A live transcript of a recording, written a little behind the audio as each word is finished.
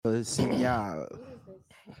Y'all.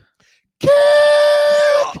 Kick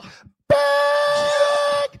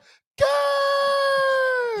back, guys.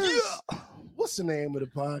 Yeah. What's the name of the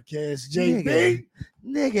podcast, JB?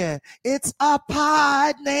 Nigga, it's a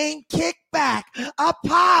pod named Kickback. A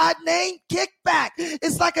pod named Kickback.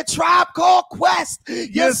 It's like a Tribe Called Quest.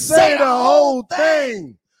 You say the whole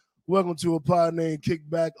thing. Welcome to a pod named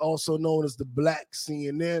Kickback, also known as the Black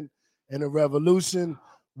CNN, and the revolution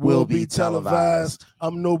will be televised.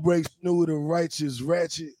 I'm No Break Snoo, the righteous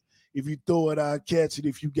ratchet. If you throw it, I'll catch it.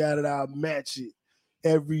 If you got it, I'll match it.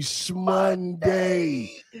 Every Monday,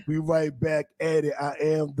 we right back at it. I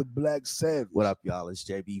am the Black Savage. What up, y'all? It's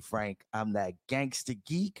JB Frank. I'm that gangster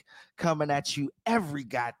geek coming at you every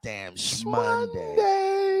goddamn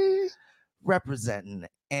Monday. Representing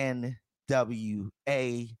NWA,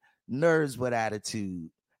 Nerds with Attitude.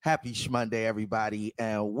 Happy Monday, everybody,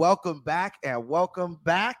 and welcome back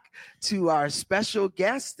to our special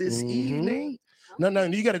guest this evening. No,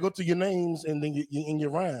 you got to go through your names and then in your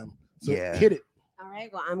rhyme. So yeah, hit it. All right.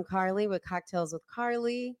 Well, I'm Carly with Cocktails with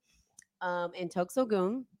Carly, and Tokes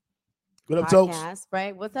Ogun. What up, Tokes?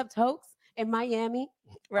 Right. What's up, Tokes? In Miami,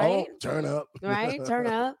 right? Oh, turn up. Right. Turn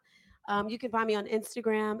up. You can find me on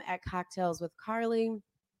Instagram at Cocktails with Carly _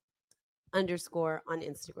 on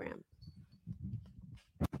Instagram.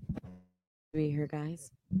 We here,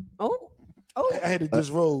 guys. Oh, I had to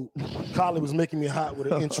disrobe. Carly was making me hot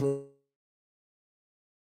with an intro.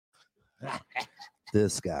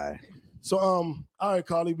 This guy. So, all right,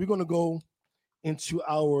 Carly, we're gonna go into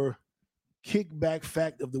our kickback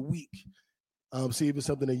fact of the week. See if it's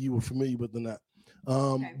something that you were familiar with or not.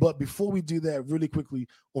 Okay. But before we do that, really quickly,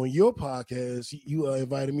 on your podcast, you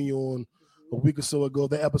invited me on a week or so ago.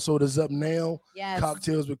 The episode is up now. Yes.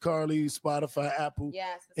 Cocktails with Carly, Spotify, Apple.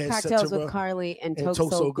 Yes. et Cocktails cetera. with Carly and And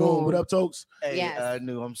Tokes Ogun. What up, Tokes? Hey, Yes.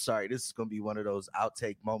 No, I'm sorry. This is gonna be one of those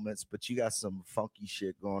outtake moments, but you got some funky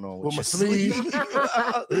shit going on With with my your sleeve. sleeve.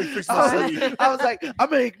 I was like, I'm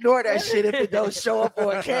gonna ignore that shit if it don't show up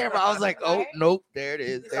on camera. I was like, oh nope, there it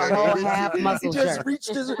is. There A whole it is. half He muscle just shirt.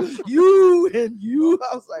 reached his you and you.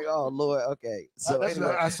 I was like, oh Lord, okay. So That's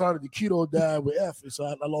anyway, why I started the keto diet with F, so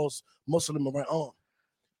I lost muscle in my right arm.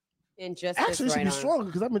 And just Actually, it this should right be on. stronger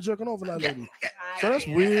because I've been jerking off a lot lately. So that's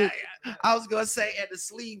Yeah, weird. yeah. I was gonna say at the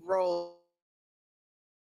sleeve roll.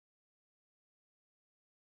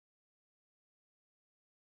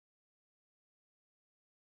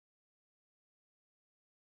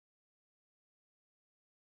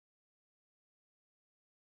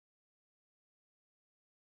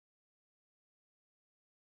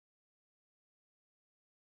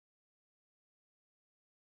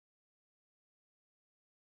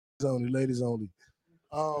 Ladies only.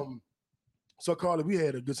 So Carly, we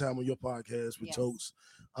had a good time on your podcast with Yes. Totes.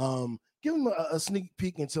 Give them a sneak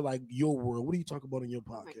peek into like your world. What do you talk about in your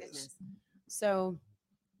Oh my podcast? goodness. So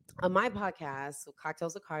on my podcast,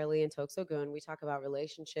 Cocktails with Carly and Tokes Ogun, we talk about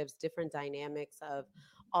relationships, different dynamics of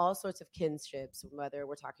all sorts of kinships, whether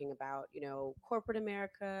we're talking about, corporate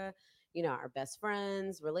America, our best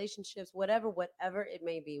friends, relationships, whatever it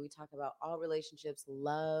may be. We talk about all relationships,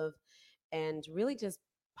 love, and really just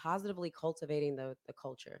positively cultivating the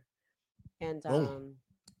culture. And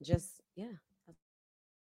just, yeah.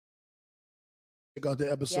 Check out the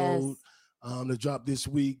episode that dropped this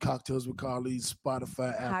week. Cocktails with Carly,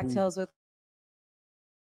 Spotify, Apple. Cocktails with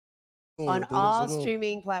on all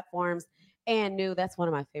streaming platforms. And that's one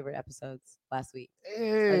of my favorite episodes last week.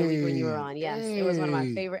 Or the week when you were on. Yes, it was one of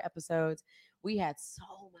my favorite episodes. We had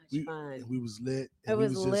so much fun. We was lit. It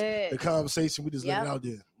was lit. The conversation, we just let it out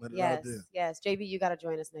there. Let it out there. Yes. JB, you got to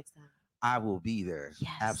join us next time. I will be there.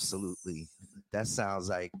 Yes. Absolutely. That sounds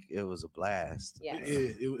like it was a blast. Yes.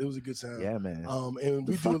 Yeah, it was a good time. Yeah, man. And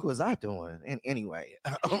the fuck was I doing? And anyway,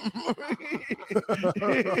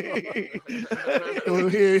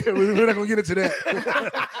 we're not gonna get into that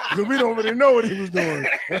because we don't really know what he was doing.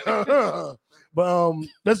 But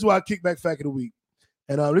that's why I kickback fact of the week,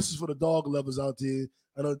 and this is for the dog lovers out there.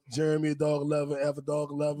 I know Jeremy a dog lover, F a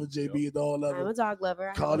dog lover, JB a dog lover. I'm a dog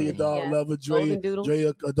lover. Carly a dog lover, Dre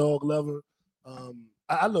a dog lover.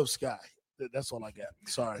 I love Sky. That's all I got.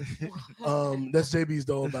 Sorry. That's JB's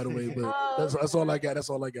dog, by the way, but that's all I got. That's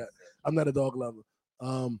all I got. I'm not a dog lover.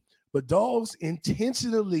 But dogs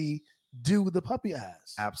intentionally do the puppy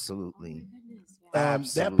eyes. Absolutely.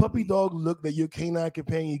 That puppy dog look that your canine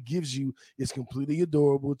companion gives you is completely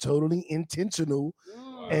adorable, totally intentional,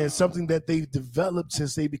 and something that they've developed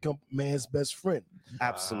since they become man's best friend.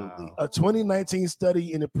 Absolutely. A 2019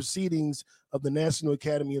 study in the proceedings of the National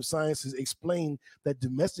Academy of Sciences explained that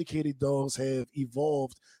domesticated dogs have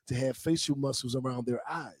evolved to have facial muscles around their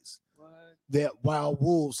eyes that wild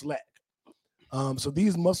wolves lack. So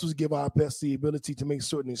these muscles give our pets the ability to make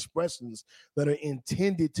certain expressions that are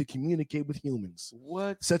intended to communicate with humans,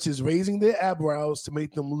 What? such as raising their eyebrows to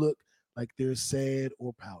make them look like they're sad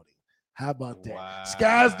or pouting. How about that? Wow.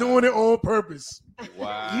 Sky's doing it on purpose.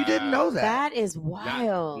 Wow. You didn't know that? That is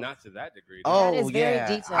wild. Not to that degree. Oh, That is very yeah.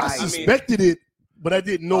 detailed. I I mean- suspected it, but I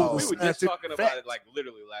didn't know Oh, it was we were just scientific talking fact. about it like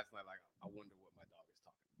literally last night. Like, I wonder what my dog is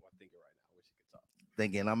talking. Well, I think it right now. I wish he could talk.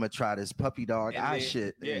 Thinking I'm gonna try this puppy dog And eye then-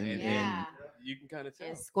 shit. Yeah, and- and Yeah. you can kind of tell.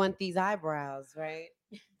 And squint these eyebrows, right?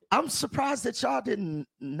 I'm surprised that y'all didn't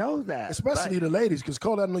know that. Especially the ladies, because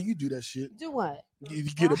Cole, I know you do that shit. Do what? If you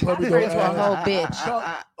get a I puppy dog turn into a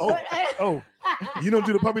eyes. whole bitch. Oh, you don't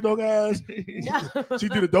do the puppy dog eyes. No. She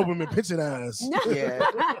do the Doberman pinching eyes. No.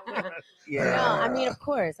 Yeah. Yeah. No, I mean, of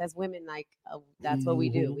course, as women, like that's what we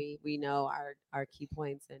do. Mhm. We know our key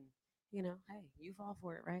points, and hey, you fall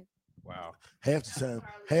for it, right? Wow. Half the time.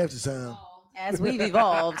 Half the time. As we've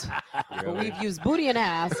evolved, but Really? we've used booty and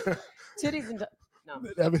ass, titties and no.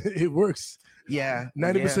 I mean, it works. Yeah.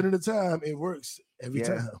 90% of the time, it works every Yeah.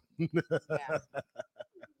 time. Yeah.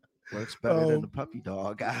 Works better than Um, the puppy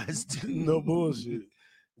dog eyes do. No bullshit.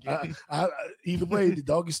 Either way, the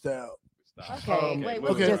doggy style. Stop. Okay, Um, wait,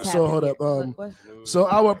 what okay, just so happened hold here? up, What- So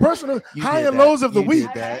our personal You high did and that. lows of the You week.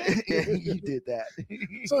 Did that. You did that.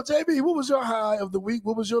 So JB, what was your high of the week?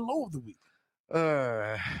 What was your low of the week?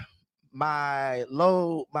 My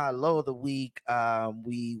low of the week,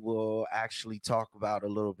 we will actually talk about a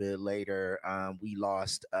little bit later. We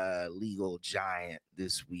lost a legal giant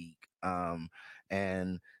this week,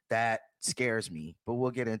 and that scares me, but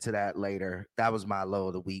we'll get into that later. That was my low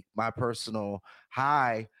of the week. My personal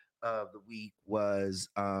high of the week was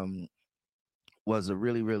a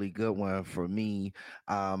really, really good one for me.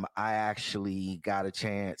 I actually got a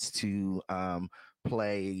chance to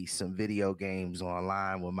play some video games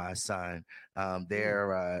online with my son.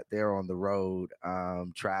 They're on the road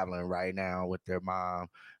traveling right now with their mom.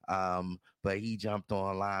 But he jumped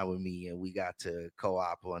online with me and we got to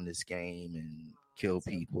co-op on this game and kill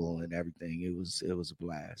people and everything. It was a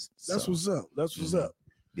blast. That's So, what's up. That's what's mhm. up.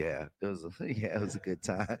 Yeah, it was a good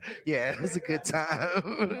time. Yeah, it was a good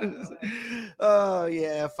time. Oh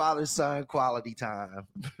yeah, father son quality time.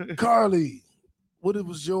 Carly, what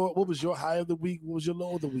was your high of the week? What was your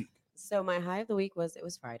low of the week? So my high of the week was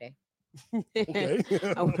Friday. Okay.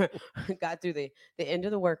 I got through the end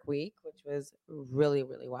of the work week, which was really,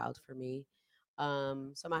 really wild for me.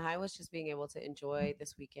 So my high was just being able to enjoy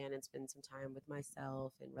this weekend and spend some time with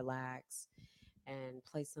myself and relax and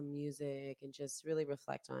play some music and just really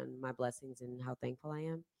reflect on my blessings and how thankful I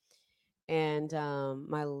am. And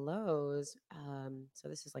my lows, so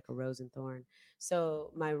this is like a rose and thorn.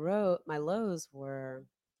 So my lows were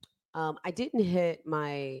I didn't hit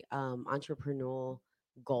my entrepreneurial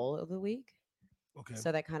goal of the week. Okay.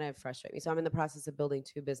 So that kind of frustrated me. So I'm in the process of building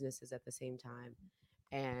two businesses at the same time,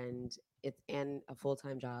 and a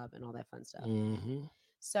full-time job and all that fun stuff. Mm-hmm.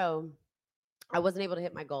 So I wasn't able to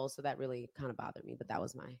hit my goal, so that really kind of bothered me. But that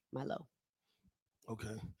was my low.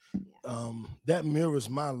 Okay. Yeah. That mirrors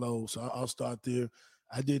my low, so I'll start there.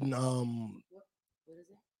 I didn't What is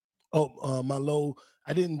it? my low,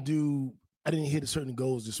 I didn't hit certain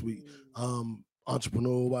goals this week.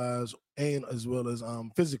 Entrepreneur wise and as well as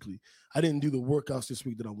physically. I didn't do the workouts this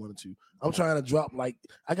week that I wanted to. I'm trying to drop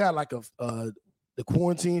I got the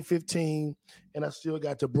quarantine 15 and I still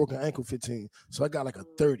got the broken ankle 15. So I got like a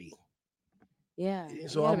 30. Yeah. So You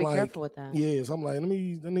gotta I'm be like, careful with that. Yeah, so I'm like, I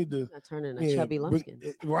need to Not turning a chubby lumpkin.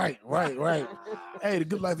 Right. Hey, the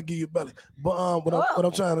good life will give you a belly. But what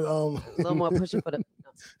I'm trying to A little more pushing for the.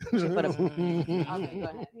 Push it for the. Okay, go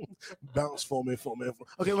ahead. bounce for me.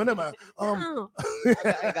 Okay, well, never mind. No.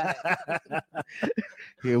 Okay, go ahead.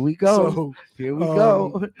 Here we go. So, Here we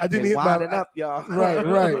go. I didn't It's hit my winding up, y'all. right.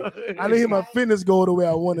 I didn't hit my fitness goal the way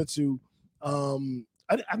I wanted to.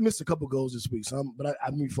 I missed a couple goals this week, so but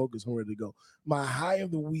I'm refocused. I'm ready to go. My high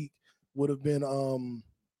of the week would have been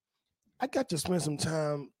I got to spend some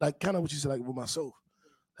time, like kind of what you said, like with myself.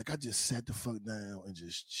 Like I just sat the fuck down and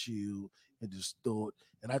just chilled and just thought,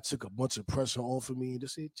 and I took a bunch of pressure off of me and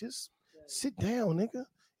just said, just sit down, nigga.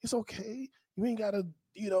 It's okay. You ain't gotta,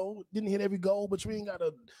 didn't hit every goal, but you ain't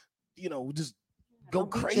gotta, just go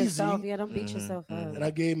Don't beat crazy. yourself. Yeah, don't beat Mhm, yourself up. mhm. And I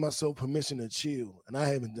gave myself permission to chill, and I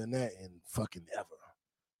haven't done that in fucking ever.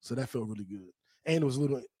 So that felt really good. And there was a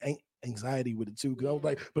little anxiety with it too, because I was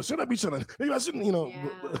like, but should I be trying to? Maybe I shouldn't,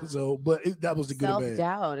 Yeah. So, but that was the good and Self bad.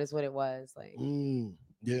 doubt is what it was. Like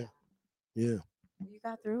Yeah. you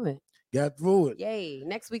got through it. Got through it. Yay!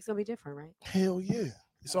 Next week's gonna be different, right? Hell yeah.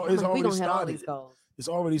 It's we already gonna hit all started. these goals. It's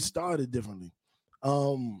already started differently.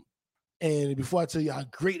 And before I tell you how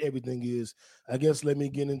great everything is, I guess let me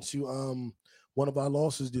get into one of our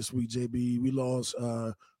losses this week, JB. We lost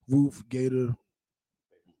Ruth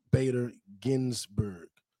Bader Ginsburg,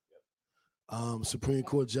 Supreme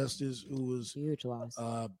Court Justice, who was Huge loss.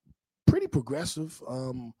 pretty progressive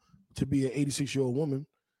to be an 86-year-old woman.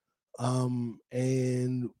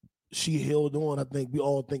 And she held on. I think we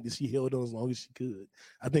all think that she held on as long as she could.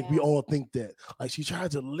 I think we all think that. Like, she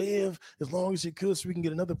tried to live as long as she could so we can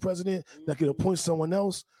get another president that could appoint someone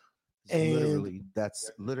else. And that's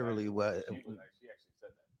literally what. She actually said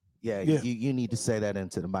that. Yeah. You need to say that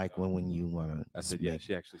into the mic when you want to. I said, yeah,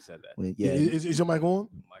 she actually said that. Is your mic on?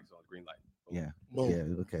 Mic's on, green light. Yeah. Boom.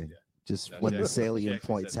 Yeah. Okay. Yeah. Just No, when she the actually- salient she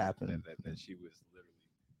points said happen. that she was literally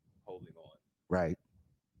holding on For Right.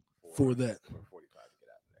 that. for 45 to get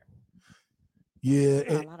out of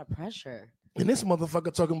there. Yeah. A lot of pressure. And this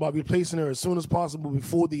motherfucker talking about replacing her as soon as possible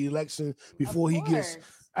before the election, before he gets.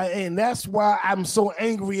 And that's why I'm so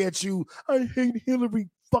angry at you. I hate Hillary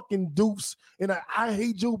fucking doofs, and I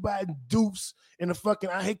hate Joe Biden doofs, and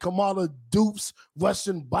I hate Kamala doofs,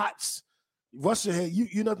 Russian bots. Russia had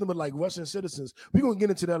you nothing but like Russian citizens. We're gonna get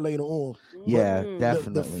into that later on. Yeah, Mhm.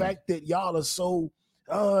 definitely. The fact that y'all are so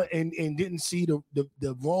and didn't see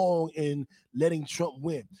the wrong in letting Trump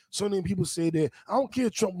win. So many people say that I don't care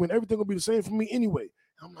if Trump win, everything will be the same for me anyway.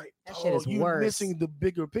 I'm like, That shit is you're worse. missing the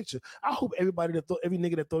bigger picture. I hope every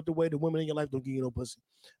nigga that thought the way the women in your life don't give you no pussy.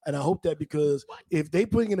 And I hope that because if they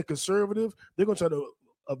put in a conservative, they're gonna try to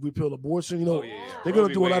repeal abortion. You know, Oh, yeah. they're Roe gonna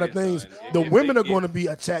v. do a lot of Wade, things. son. The If women they- are going to be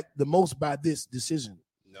attacked the most by this decision.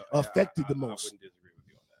 No, affected the I most. wouldn't disagree with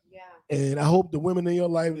you on that. Yeah. And I hope the women in your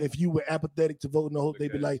life, if you were apathetic to voting, I hope they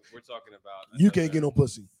be Because like, we're talking about you can't get no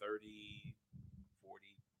pussy. 30,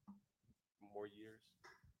 40 more years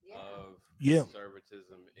of Yeah.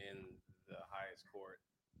 conservatism in the highest court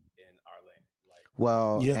in our land. Like,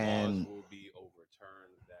 Well, Yeah. and laws will be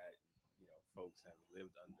overturned that folks have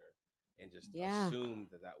lived under and just Yeah. assumed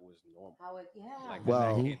that was normal. Like,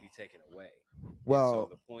 Well- that can't be taken away. well, And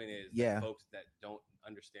so the point is, yeah. that folks that don't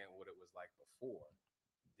understand what it was like before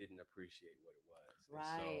didn't appreciate what it was. And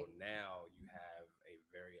Right. so now you have a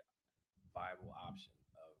very viable option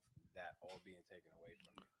of that all being taken away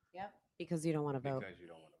from you Yep. Because you don't want to vote. because you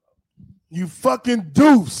don't want to vote. you fucking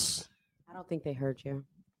deuce. I don't think they heard you.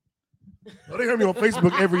 Oh, they heard me on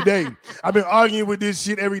Facebook every day. I've been arguing with this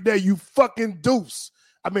shit every day. You fucking deuce.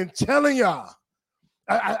 I've been telling y'all.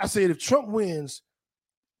 I said if Trump wins,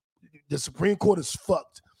 the Supreme Court is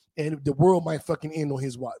fucked, and the world might fucking end on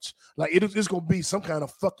his watch. Like it's gonna be some kind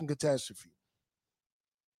of fucking catastrophe.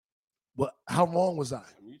 But how wrong was I?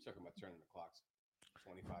 I mean, you're talking about turning the clocks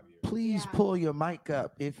 25 years. please Yeah. pull your mic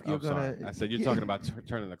up if you're I'm sorry. gonna. I said you're talking about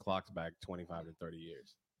turning the clocks back 25 to 30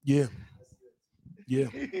 years. Yeah, yeah.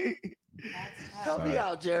 Help me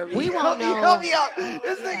out, Jeremy. We won't know. Help me out.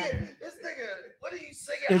 This nigga. What are you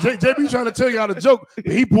singing? And JB trying to tell y'all the joke, but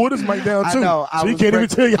he pulled his mic down I too, know. so he can't even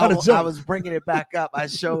tell y'all the I joke. was bringing it back up. I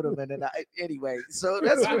showed him, and then anyway. So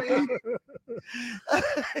that's what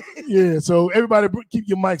Yeah. So everybody, keep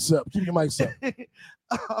your mics up. Keep your mics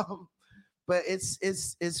up. But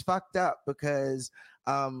it's fucked up because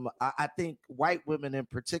I think white women in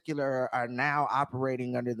particular are now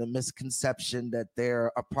operating under the misconception that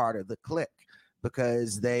they're a part of the clique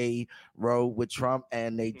because they rode with Trump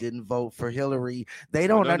and they didn't vote for Hillary. They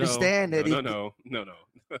don't understand that. No.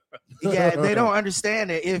 Yeah, they don't understand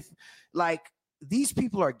it. If like these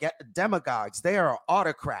people are demagogues, they are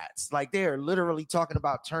autocrats. Like they are literally talking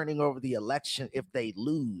about turning over the election if they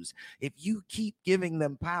lose. If you keep giving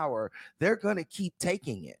them power, they're gonna keep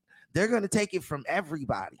taking it. They're gonna take it from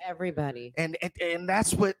everybody. Everybody. And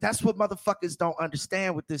that's what motherfuckers don't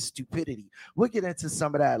understand with this stupidity. We'll get into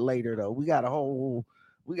some of that later though. We got a whole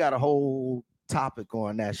topic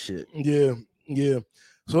on that shit. Yeah, yeah.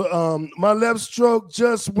 So my left stroke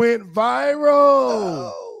just went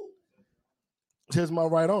viral. Here's my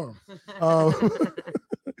right arm.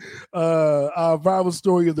 Our viral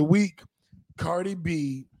story of the week: Cardi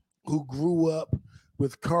B, who grew up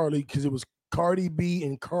with Carly, because it was Cardi B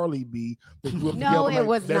and Carly B. They grew up No, together it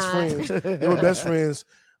was best not. friends. They were best friends.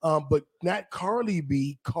 But not Carly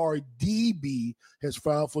B. Cardi B has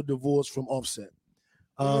filed for divorce from Offset.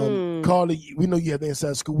 Carly, we know you have the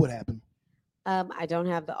inside scoop. What happened? I don't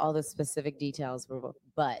have all the specific details,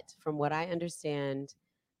 but from what I understand,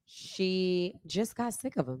 she just got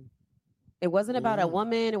sick of him. It wasn't about a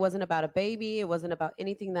woman. It wasn't about a baby. It wasn't about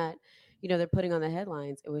anything that, they're putting on the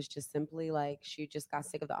headlines. It was just simply like she just got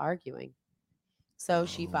sick of the arguing. So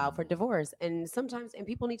she filed for divorce. And sometimes, and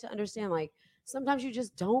people need to understand, like, sometimes you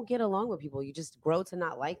just don't get along with people. You just grow to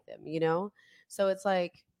not like them, So it's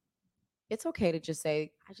like, it's okay to just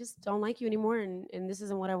say, I just don't like you anymore. And this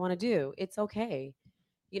isn't what I want to do. It's okay.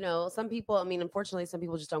 you know, some people, I mean, unfortunately, some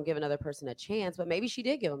people just don't give another person a chance, but maybe she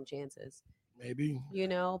did give them chances, Maybe. you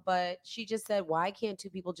know, but she just said, why can't two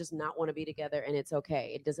people just not want to be together? And it's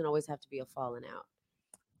okay. It doesn't always have to be a falling out.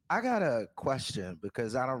 I got a question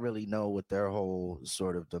because I don't really know what their whole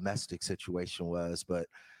sort of domestic situation was, but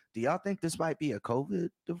do y'all think this might be a COVID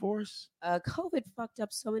divorce? COVID fucked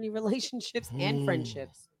up so many relationships and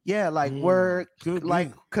friendships. Yeah, like Could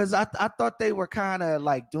like be. because I thought they were kind of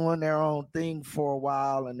like doing their own thing for a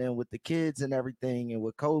while, and then with the kids and everything, and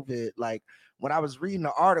with COVID, like when I was reading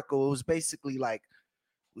the article, it was basically like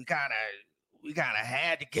we kind of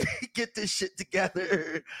had to get this shit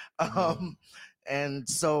together. And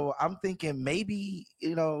so I'm thinking maybe,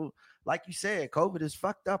 you know, like you said, COVID has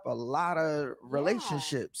fucked up a lot of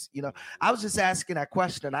relationships. You know, I was just asking that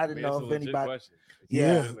question. I didn't it's know a if legit anybody. question.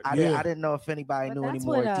 Yeah, I didn't know if anybody But knew any that's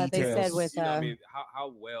more what, they details. said with, You know, I mean,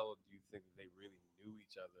 how well do you think that they really knew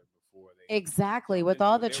each other before they exactly, jumped with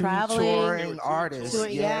all into the it? They were traveling. touring Touring artists,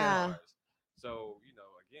 Touring, yeah. stars. So, you know,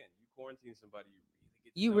 again, you quarantine somebody,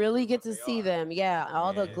 You know really who the get fuck to they see are. them. Yeah.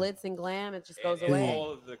 All the And- glitz and glam, it just And- goes and away.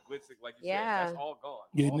 all of the glitz, like you Yeah. said, that's all gone.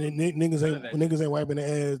 Yeah, All the- niggas none of that ain't shit. wiping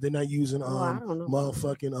their ass. They're not using Oh, I don't know.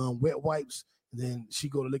 motherfucking wet wipes. And then she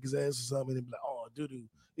go to lick his ass or something, and be like, oh, doo doo.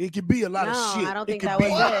 It could be a lot No, of shit. I don't think could that be,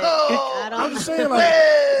 was it. I don't- I'm just saying, like,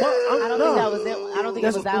 I don't think that was it. I don't think it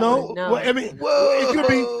That's- was that no, one. No. well, I mean, it could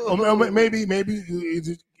be. Maybe.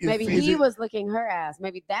 Maybe he was licking her ass.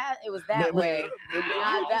 Maybe it was that way.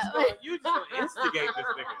 Not that way. You just gonna instigate this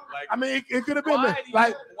nigga. Like, I mean, it could have been why do you-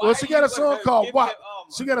 like. why Well, she do got you a song wanna called give WAP. him- oh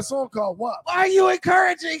my She got a song called WAP. Why are you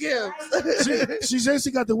encouraging him? She said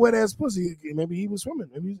she got the wet ass pussy. Maybe he was swimming.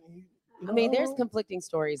 Maybe. I mean, there's conflicting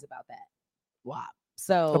stories about that. WAP.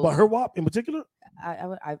 So about her WAP in particular.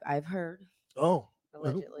 I've heard Oh,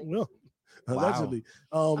 allegedly. Well, Wow. allegedly.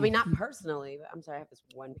 I mean, not personally, but I'm sorry, I have this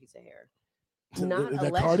one piece of hair. Not is that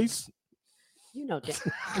alleged. Cardi's? You know, it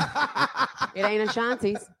ain't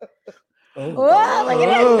Ashanti's. Oh. Whoa, look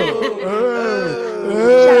at Oh,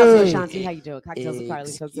 Shout out to hey. Ashanti. How you doing? Cocktails with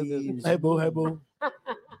Carly. So good. Hey, boo.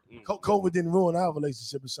 COVID didn't ruin our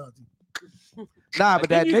relationship, Ashanti. Nah, but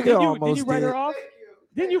that nigga almost Did you write did. her off?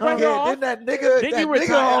 Didn't you write her Yeah, off? didn't that nigga? Didn't that you nigga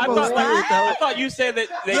retire? I almost thought, did, though. I thought you said that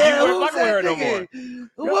Yeah, you weren't who's fucking with her that no more. nigga?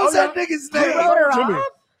 Who was that nigga's Who name? wrote her Jimmy. off?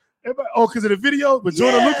 Everybody, because of the video, the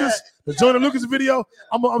Joyner Lucas video.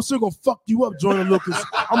 I'm still gonna fuck you up, Joyner Lucas.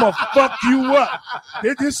 I'm gonna fuck you up.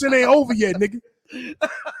 This shit ain't over yet, nigga.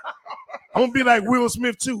 I'm gonna be like Will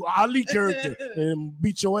Smith too, Ali character, and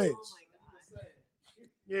beat your ass.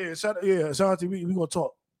 Yeah, Ashanti, we gonna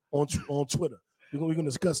talk on Twitter. We're gonna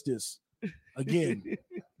discuss this again.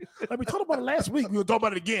 Like we talked about it last week. We gonna talk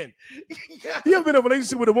about it again. You ever been in a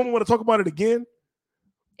relationship with a woman want to talk about it again?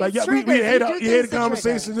 Like It's yeah, we triggers. had You a, do you things had a to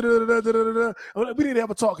conversation. We didn't have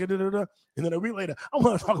a talk. And then a week later, I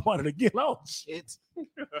want to talk about it again. Oh shit!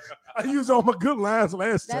 I used all my good lines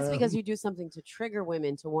last time. That's because you do something to trigger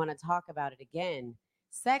women to want to talk about it again.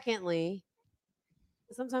 Secondly,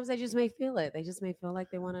 sometimes they just may feel it. They just may feel like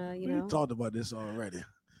they want to, you know. We talked about this already.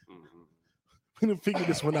 Mhm. We didn't figure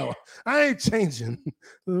this one out. I ain't changing.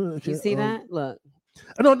 You see that? Look.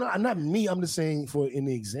 No, not me. I'm just saying for in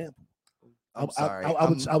the example. I'm sorry.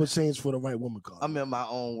 I would change for the right woman. Call. I'm in my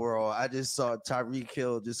own world. I just saw Tyreek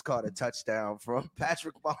Hill just caught a touchdown from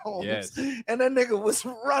Patrick Mahomes. Yes. And that nigga was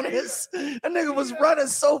running. That nigga was running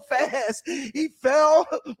so fast. He fell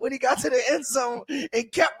when he got to the end zone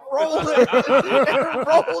and kept rolling and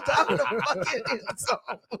rolled out the fucking end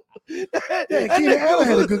zone. Yeah, Keenan Allen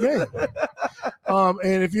had a good game.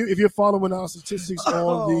 And if you're following our statistics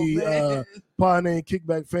on the Pod Name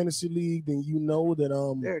Kickback Fantasy League, then you know that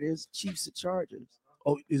there it is. Chiefs and Chargers.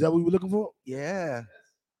 Oh, is that what we were looking for? Yeah.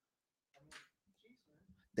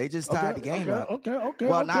 They just tied the game up. Okay.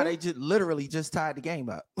 Well, now they just literally just tied the game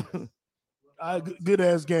up. Good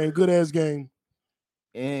ass game.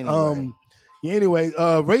 Anyway. Anyway,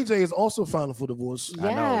 Ray J is also filing for divorce I know,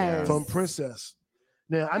 yeah. Yes. from Princess.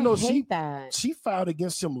 Now I know hate that. she filed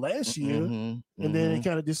against him last year, Mhm, and then mhm, it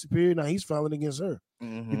kind of disappeared. Now he's filing against her. You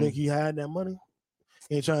mhm. think he had that money?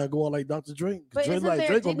 Ain't trying to go on like Dr. Dre. 'Cause But Dre isn't like there,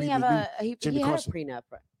 Dre gonna didn't be he have he Jimmy had a Carson. prenup,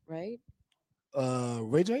 right?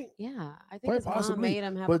 Ray J. Yeah, I think Quite his mom possibly. made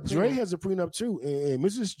him have But a Dre prenup. has a prenup too, and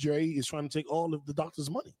Mrs. Dre is trying to take all of the doctor's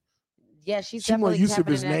money. Yeah, she's She want definitely use of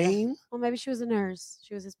tapping his into that. name. Well, maybe she was a nurse.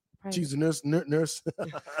 She was his private. She's a nurse,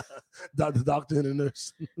 the doctor and a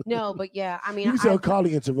nurse. No, but yeah, I mean, You can tell I,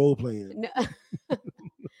 Carly into role playing. no,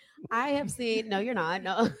 I have seen. No, you're not.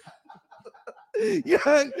 No,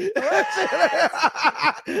 Young,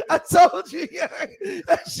 I told you, Young,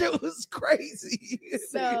 that shit was crazy.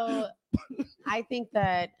 so I think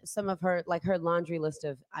that some of her, like her laundry list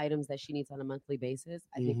of items that she needs on a monthly basis,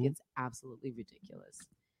 I think Mhm. it's absolutely ridiculous.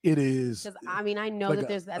 It is. Because I mean, I know Like that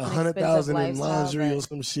there's that's an 100,000 expensive in lifestyle, laundry or but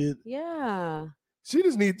some shit. yeah.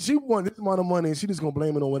 She won this amount of money and she just gonna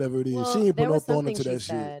blame it on whatever it is. Well, she ain't there put no was thought something into she that shit.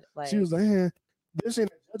 said, like, She was like, they're saying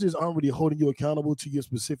that judges aren't really holding you accountable to your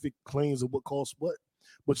specific claims of what costs what,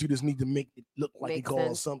 but you just need to make it look like it Makes costs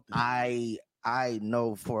sense. something. I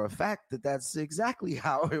know for a fact that that's exactly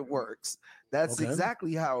how it works. That's Okay.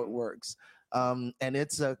 exactly how it works. And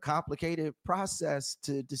it's a complicated process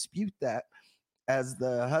to dispute that as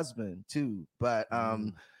the husband too. But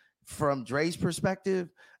from Dre's perspective,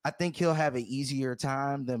 I think he'll have an easier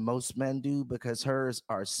time than most men do because hers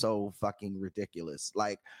are so fucking ridiculous.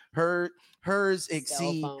 Like hers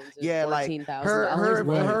exceed, cell phones yeah, like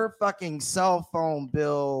 $14,000. her fucking cell phone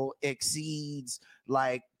bill exceeds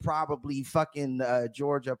like probably fucking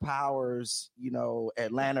Georgia Power's,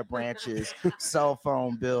 Atlanta branch's cell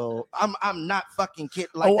phone bill. I'm not fucking kidding.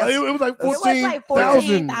 Like it was like It was like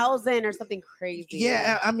 14,000. 14,000 or something crazy.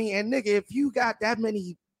 yeah, I mean, and nigga, if you got that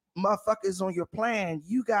many motherfuckers on your plan,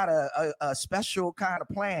 you got a special kind of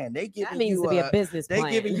plan. They that giving means you to be a business they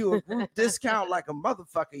plan. giving you a group discount like a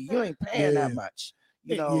motherfucker. You ain't paying that much.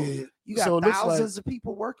 You know, Yeah. you got So it looks like- thousands of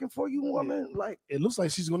people working for you, woman. Like It looks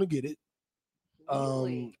like she's gonna get it.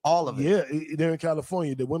 Really? all of it. Yeah, they're in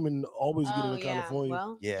California. The women always get it Oh, in yeah. California.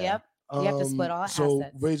 Well, Yeah. yep. You have to split all So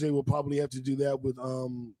assets. Ray J will probably have to do that with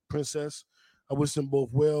Princess. I wish them both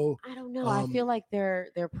well. I don't know. I feel like their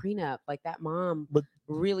prenup, like that mom, But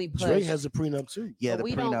really pushed. Dre has a prenup too. Yeah, But the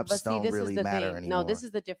we prenups but see, don't this really is the matter thing. anymore. No, this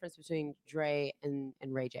is the difference between Dre and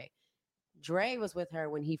Ray J. Dre was with her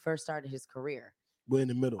when he first started his career. We're in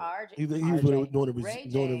the middle. RJ, He was RJ. doing a Ray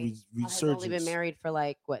doing J a has resurgence. only been married for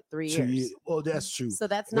like what 3 2 years. years. Oh, that's true. So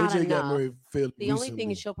that's Ray not J got enough. married fairly The only thing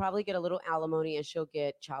recently. is she'll probably get a little alimony and she'll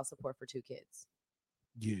get child support for 2 kids.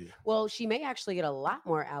 Yeah. Well, she may actually get a lot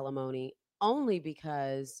more alimony only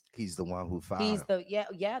because He's the one who filed. he's the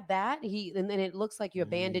that he and then it looks like you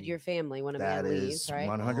abandoned your family when a That man is leaves, right?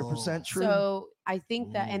 100% true. So I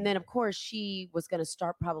think that, and then of course she was going to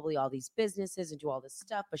start probably all these businesses and do all this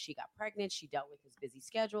stuff, but she got pregnant. She dealt with his busy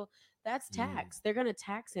schedule. That's tax. They're going to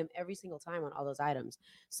tax him every single time on all those items.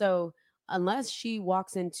 So unless she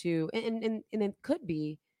walks into, and it could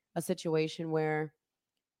be a situation where,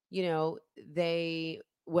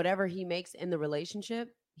 whatever he makes in the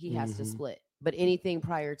relationship, he has to split. But anything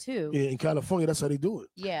prior to, Yeah, in California, that's how they do it.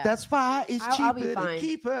 yeah, That's why it's I'll be cheaper to fine.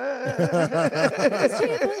 keep her. It's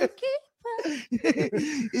cheaper to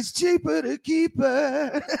keep It's cheaper to keep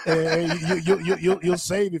her. And you'll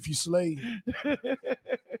save if you slay.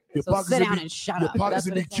 Your So sit down and shut your up. pockets That's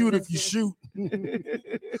will what be it cute says. if you shoot.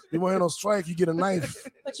 You want to hit on strike, you get a knife.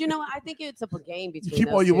 But you know what? I think it's a game You between keep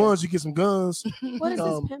those all your two. ones, you get some guns. What is this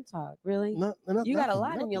um, pimp talk? Really? Not- You got a nothing,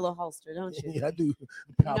 lot in nothing. your little holster, don't you? Yeah, I do.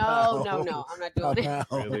 Pow, No, pow. no, I'm not Pow, doing it.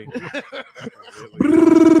 pow. Really?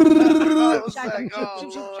 I was Shotgun. like, oh,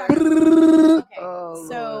 Shoot, shoot, Lord. shotgun. Okay, Oh,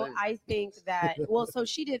 so Lord. I think that so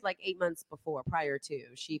she did like 8 months prior to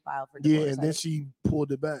she filed for Yeah, divorce. and then she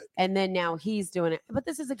pulled it back. and then now he's doing it. But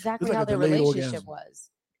this is exactly like how a their delayed relationship orgasm. was.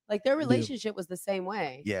 Like their relationship was the same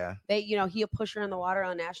way. Yeah. They, he'll push her in the water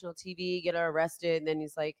on national TV, get her arrested, and then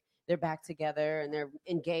he's like, they're back together and they're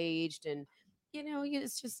engaged, and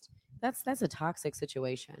it's just that's a toxic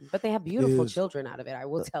situation. But they have beautiful is. children out of it. I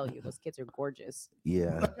will tell you, those kids are gorgeous.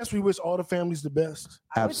 Yeah. I guess we wish all the families the best.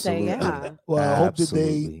 I would say, Absolutely. yeah. Well, I hope that they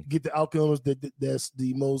Absolutely. get the outcomes that's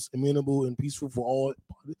the most amenable and peaceful for all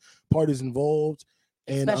parties involved,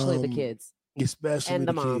 and Especially the kids. especially And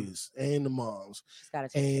the the mom. kids and the moms. She's got to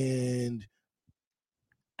take care. And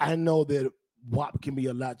I know that WAP can be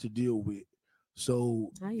a lot to deal with. So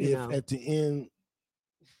How you if know? at the end,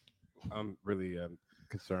 I'm really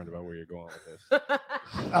concerned about where you're going with this.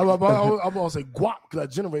 I'm gonna say guap because I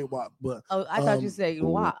generate WAP, but Oh, I thought you Um, said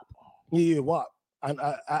WAP yeah, WAP.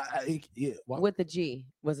 Yeah, WAP. with the G.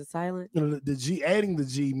 Was it silent? The G, adding the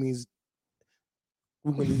G means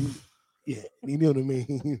we're gonna, yeah, you know what I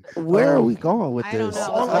mean. Where are we going with I don't this?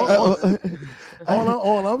 know.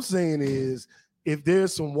 All I'm saying is, if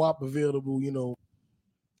there's some WAP available,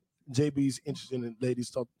 JB's interested in ladies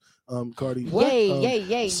talk. Cardi. Yay, Um, yay,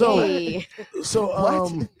 yay, so- yay. So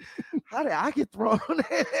What? How did I get thrown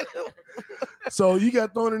in? so you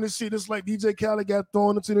got thrown in this shit just like DJ Khaled got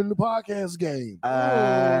thrown into the podcast game. Ooh.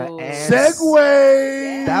 And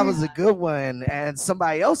Segue. That was a good one. And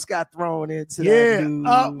somebody else got thrown into Yeah. that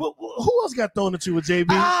new Who else got thrown into it, JB?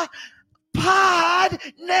 pod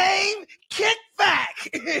name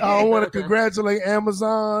Kickback. I want to congratulate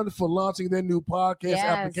Amazon for launching their new podcast Yes.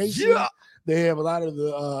 application. Yeah. They have a lot of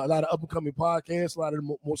up and coming podcasts, a lot of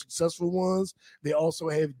the more successful ones. They also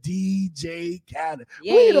have DJ Khaled.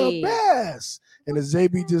 We the Yay. best. And as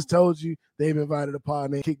JB just told you, they've invited a pod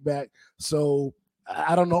named Kickback. So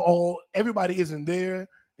I don't know. Everybody isn't there,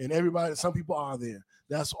 and some people are there.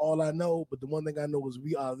 That's all I know. But the one thing I know is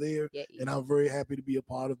we are there, Yay. and I'm very happy to be a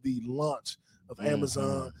part of the launch of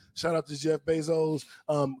Amazon. Shout out to Jeff Bezos.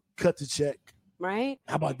 Cut the check. Right?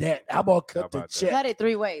 How about that? How about cut the check? Cut it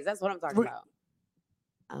 3 ways. That's what I'm talking Three- about.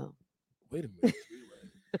 Oh. Wait a minute.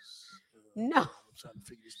 No. I'm trying to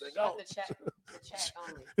figure this thing Cut out. the check. The check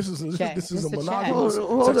only. This is Check. this is Just a the check. monogamous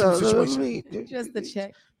Hold sexual on. situation. Just the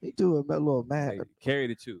check. They do a little mad. Hey, carry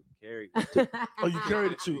the two. Carry. Oh, you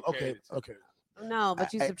carried it too. You Okay, carried it too. okay. No,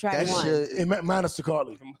 but you I- subtract that one. shit- And minus to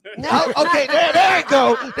Carly. No. Oh, okay, there it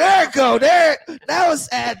go. There it go. There. Now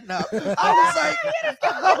it's adding up. I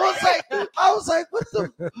was like, what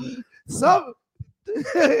the? Some.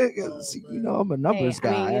 See, you know, I'm a numbers Hey,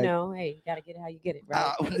 I guy. mean, you know, hey, you gotta get it how you get it,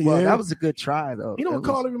 right? Well, Yeah. that was a good try, though. You know what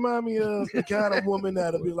That was- Carly remind me of? The kind of woman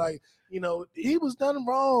that'll be like, you know, he was done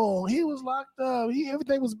wrong. He was locked up.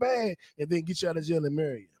 Everything was bad. And then get you out of jail and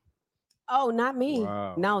marry you. Oh, not me.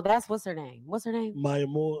 Wow. No, that's what's her name? What's her name? Maya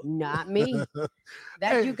Moore. Not me. That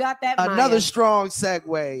Hey, you got that Another Maya, strong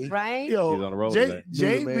segue. right? He's on the road today.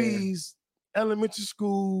 JB's elementary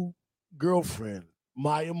school girlfriend,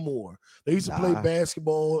 Maya Moore. They used to play Nah.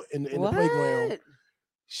 basketball in the What? playground.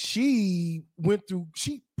 She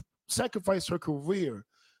sacrificed her career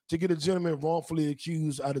to get a gentleman wrongfully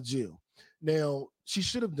accused out of jail. Now, she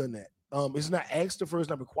should have done that. It's not asked of her, it's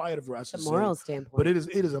not required of her, I The should moral say. standpoint. But it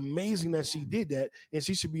is amazing that she did that, and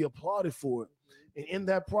she should be applauded for it. And in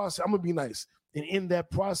that process, I'm gonna be nice. And in that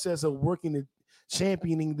process of working and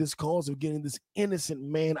championing this cause of getting this innocent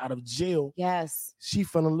man out of jail, Yes. she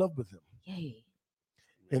fell in love with him. Yay.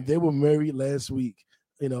 And they were married last week,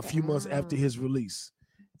 a few months after Wow. his release.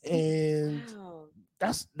 And Wow.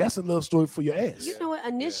 that's a love story for your ass. You know what?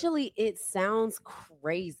 Initially, it sounds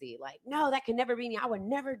crazy. Like, no, that can never be me. I would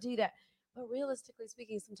never do that. But realistically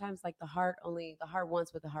speaking, sometimes like the heart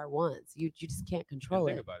wants what the heart wants. You just can't control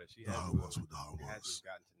Think it. about it. She The had heart to wants what the heart had to wants. have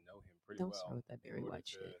gotten to know him pretty Don't well. start with that Barry in order White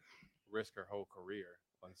to shit. risk her whole career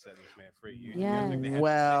on setting this man free. Yeah. They had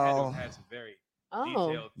Well- had some very Oh,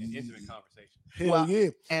 detailed and intimate conversations. Hell Well, yeah.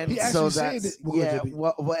 And He so actually said that's that- Go ahead, yeah, JB.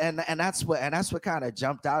 well, and that's what kind of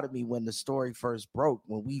jumped out at me when the story first broke,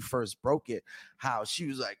 when we first broke it, how she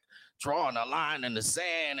was like drawing a line in the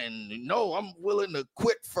sand and no, I'm willing to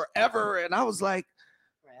quit forever. And I was like,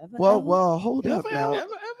 forever. well, hold up now.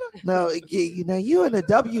 No, you in the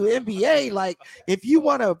WNBA, like if you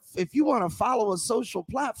want to follow a social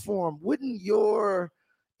platform, wouldn't your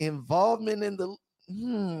involvement in the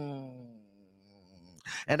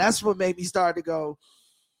and that's what made me start to go,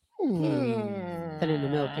 Put in the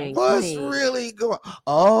milk ain't what's clean. really going?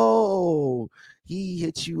 Oh, he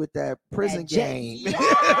hit you with that prison game. Yes,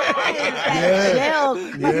 that jail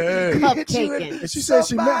Yeah. He hit you with- cupcaking. And she said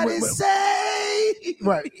she met Somebody with say,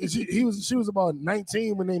 right. And she was about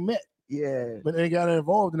 19 when they met, yeah, but they got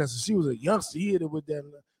involved in that. So she was a youngster. He hit it with that.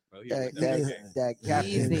 Well, that yeah. that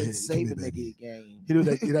Captain Easy. Saving nigga game. He did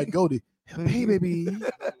that goatee. Hey baby,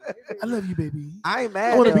 I love you, baby. I ain't I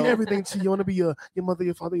mad. want to be though. everything to you. I want to be your mother,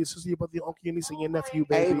 your father, your sister, your brother, your uncle, your niece, and your nephew,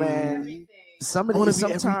 baby. Hey man, I wanna be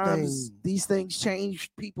sometimes everything. these things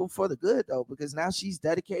change people for the good though, because now she's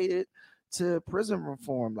dedicated to prison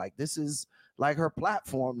reform. Like this is like her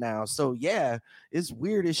platform now. So yeah, it's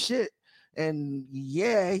weird as shit. And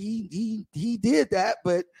yeah, he did that,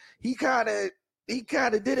 but he kind of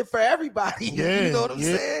did it for everybody. Yeah, You know what I'm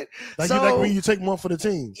yeah. saying? Like, So- like when you take one for the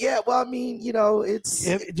team. Yeah, well, I mean, it's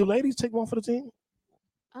Do ladies take one for the team?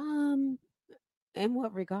 In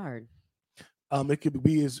what regard? It could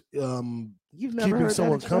be as you've never keeping heard that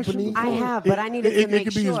someone expression company. I before? have, but I needed to make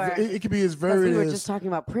could be sure. it could be as 'cause very we were as just talking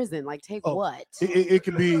about prison. Like, take Oh. what? it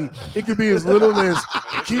could be as little as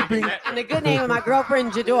keeping. In the good name of my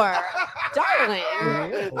girlfriend Jador, darling.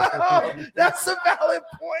 That's a valid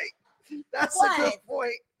point. That's a What? good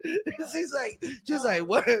point. She's like,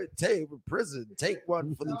 what? Take prison. Take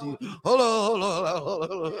one for the team. Hold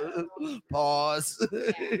on. Pause.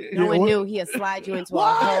 No one what- knew he'd slide you into a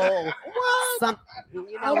What? hole. What? Something. You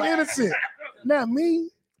know I'm what? innocent, not me.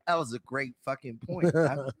 That was a great fucking point.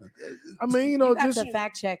 I mean, You got just to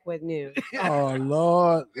fact check with New. oh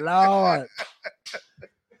Lord.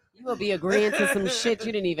 You will be agreeing to some shit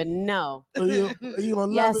you didn't even know. Are you gonna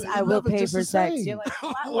love Yes, it? I You will love it pay just for the sex. same. You're like,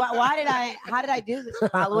 how did I do this?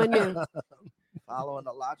 Following New. Following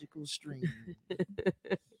a logical stream.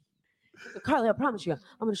 Carly, I promise you, I'm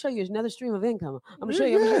going to show you another stream of income. I'm going to show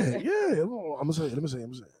you. I'm gonna show you. Yeah. I'm gonna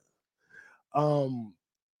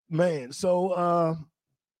say. Man, so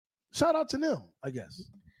shout out to them, I guess.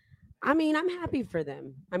 I mean, I'm happy for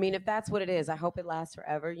them. I mean, if that's what it is, I hope it lasts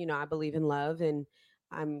forever. You know, I believe in love and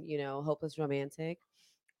I'm, hopeless romantic.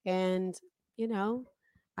 And,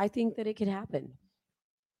 I think that it could happen.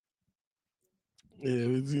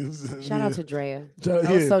 Yeah, Shout out to Drea. Yeah.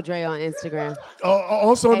 Also Drea on Instagram.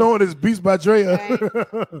 Also known as Beats by Drea.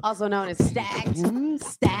 Also known as Stacked.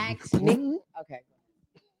 Stacked. Okay.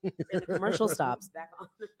 And the commercial stops. Back on.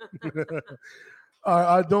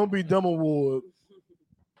 Our Don't Be Dumb Award.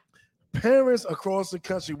 Parents across the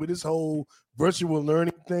country with this whole virtual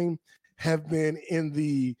learning thing have been in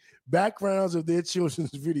the backgrounds of their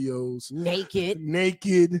children's videos.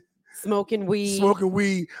 Naked. Smoking weed,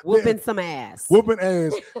 whooping some ass.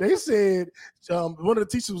 They said one of the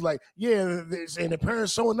teachers was like, "Yeah," and the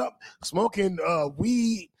parents showing up smoking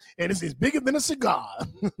weed, and it's bigger than a cigar.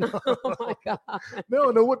 Oh my god! They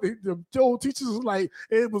don't know what the old teachers was like.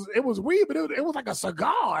 It was weed, but it was like a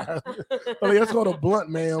cigar. That's called a blunt,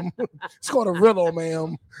 ma'am. It's called a Rillo,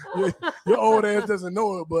 ma'am. Your old ass doesn't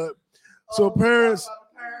know it, but so parents,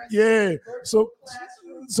 yeah,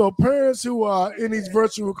 so parents who are in these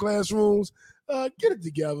virtual classrooms, get it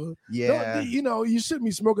together. Yeah. You shouldn't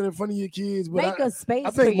be smoking in front of your kids. But Make a space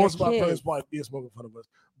I think for most your of our parents probably be smoking in front of us.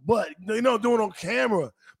 But doing it on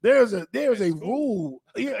camera. There's a rule.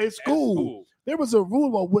 Yeah, it's cool. There was a rule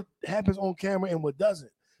about what happens on camera and what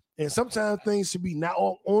doesn't. And sometimes things should be not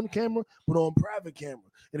on camera, but on private camera.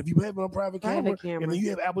 And if you have it on private camera, and then you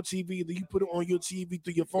have Apple TV, then you put it on your TV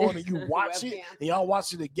through your phone and you watch it, and y'all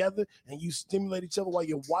watch it together, and you stimulate each other while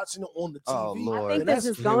you're watching it on the TV. Oh, Lord. I think this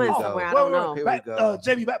is going somewhere. I don't know. Here we go.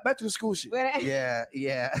 JB, back to the school shit.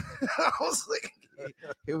 Yeah. I was like,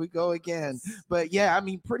 here we go again. But yeah, I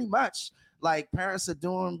mean, pretty much, like, parents are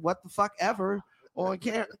doing what the fuck ever on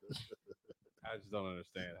camera. I just don't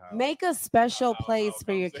understand how. Make a special place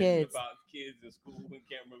for your kids. About kids in school when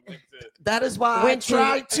camera went to. That is why I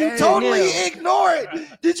tried to totally ignore it.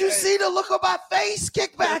 Did you see the look on my face,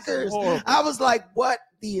 kickbackers? I was like, what?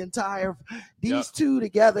 These two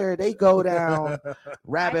together, they go down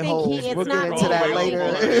rabbit holes. We'll get into that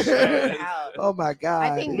later. Oh my God.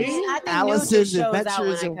 I think Alice's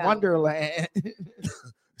Adventures in Wonderland.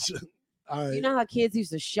 You know how kids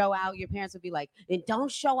used to show out? Your parents would be like, then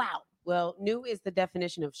don't show out. Well, new is the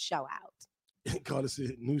definition of show out. Carter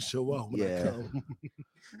said new show out. Yeah.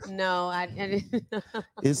 No,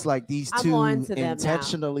 it's like these two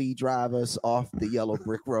intentionally drive us off the yellow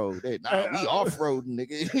brick road. We off-roading,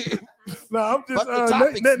 nigga. No, I'm just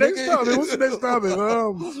next topic. What's the next topic?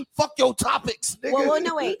 Fuck your topics, nigga. Well,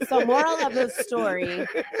 no, wait. So moral of the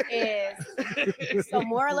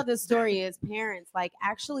story is parents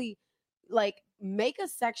actually make a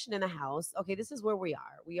section in the house. Okay, this is where we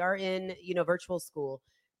are. We are in, virtual school.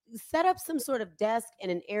 Set up some sort of desk in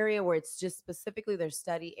an area where it's just specifically their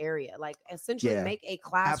study area. Essentially make a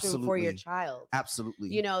classroom for your child.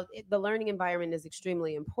 Absolutely. The learning environment is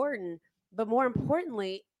extremely important. But more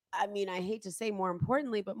importantly, I mean, I hate to say more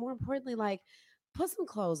importantly, put some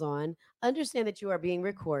clothes on, understand that you are being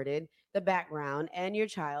recorded, the background and your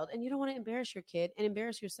child, and you don't want to embarrass your kid and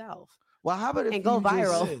embarrass yourself. Well, how about if and go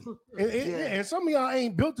viral? And some of y'all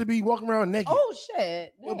ain't built to be walking around naked. Oh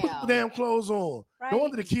shit! Well, put the damn clothes on. Right? No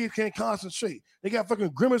wonder the kids can't concentrate. They got fucking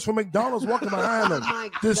Grimace from McDonald's walking behind them,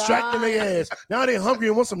 distracting their ass. Now they hungry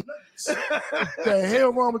and want some nuggets. The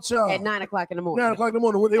hell wrong with y'all? At 9 o'clock in the morning. 9 o'clock in the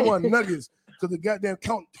morning, they want nuggets because the goddamn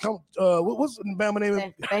count. What's the Bama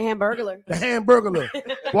name? The Hamburglar. The Hamburglar.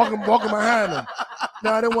 walking behind them.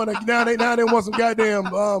 Now they want to. Now they want some goddamn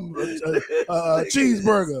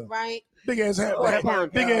cheeseburger. Right. Big ass head,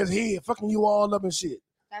 fucking you all up and shit.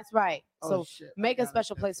 That's right. So make a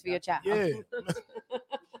special place for your child. Yeah.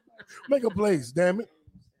 Make a place, damn it.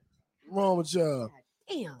 Wrong with y'all.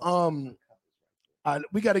 Damn.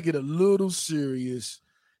 We got to get a little serious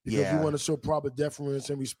because we want to show proper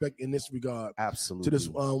deference and respect in this regard. Absolutely. To this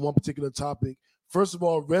one particular topic. First of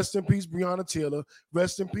all, rest in peace, Breonna Taylor.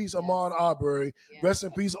 Rest in peace, Ahmaud Arbery. Yes. Rest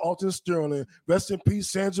in peace, Alton Sterling. Rest in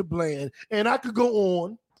peace, Sandra Bland. And I could go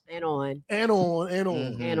on. And on.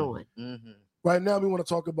 Mm-hmm. Right now, we want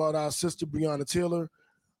to talk about our sister Breonna Taylor.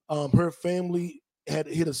 Her family had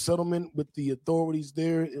hit a settlement with the authorities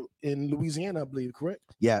there in Louisiana, I believe, correct?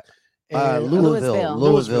 Yeah.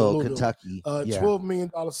 Louisville, Kentucky. $12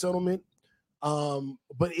 million settlement.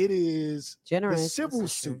 But it is generous. A civil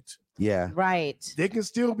suit. Yeah. Right. They can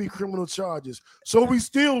still be criminal charges. So we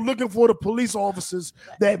still looking for the police officers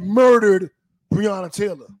that murdered Breonna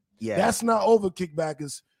Taylor. Yeah. That's not over,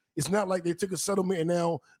 kickbackers. It's not like they took a settlement and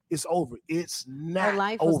now it's over. It's not Her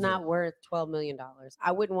life over. was not worth $12 million.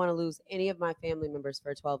 I wouldn't want to lose any of my family members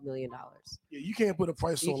for $12 million. Yeah, you can't put a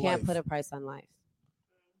price You on can't life. put a price on life.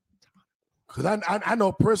 Because I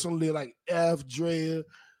know personally, like F, Drea,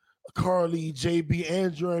 Carly, JB,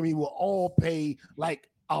 and Jeremy will all pay like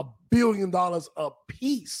 $1 billion a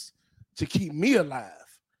piece to keep me alive.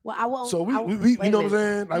 Well, I won't. So we wait you a know what I'm minute.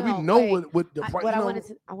 saying? Like No, we know wait. what the price. What you know,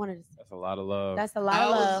 I wanted to. That's a lot of love. That's a lot of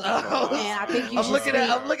love, and I think you I'm should looking at.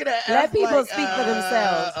 speak. I'm looking at. Let F people like, speak for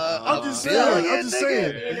themselves. I'm just a saying. billion, I'm just nigga?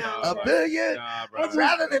 saying. You know, A billion. Nah, bro.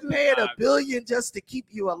 Rather than paying $1 Nah, billion just to keep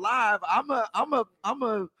you alive, I'm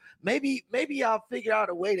a maybe y'all figure out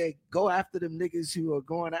a way to go after them niggas who are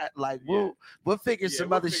going at like we'll figure Yeah, some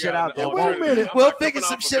we'll other figure shit out out an that Wait a won't. minute. I'm We'll not figure coming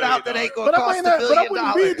some off shit $1 out that ain't billion. gonna But I cost might $1 not. But I billion.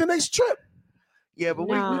 wouldn't be the next trip. Yeah, but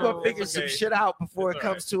we gonna No. figure That's some okay. shit out before it That's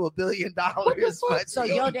comes to $1 billion. But so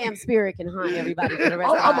your damn spirit can haunt everybody for the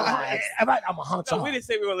rest of I'm our a lives. hunter. No, we didn't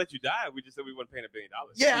say we were gonna let you die. We just said we weren't paying $1 billion.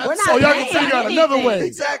 Yeah, We're so not y'all paying can figure out another anything. way.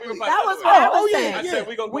 Exactly. That was what I was saying. I said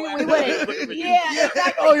we gonna go We after wouldn't. niggas looking for you. Yeah,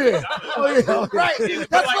 exactly. Oh yeah. Oh yeah. Right. Yeah, put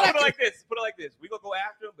That's it what I like this. Put it like this. We gonna go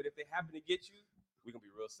after them, but if they happen to get you, we gonna be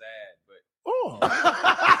real sad. But Oh.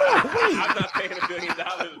 I'm not paying $1 billion,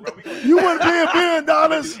 bro. We gonna You wouldn't pay $1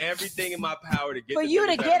 billion? do everything in my power to get For the you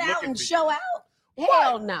to niggas that get are out looking and for show you. out?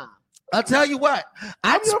 Hell no. I'll tell you what.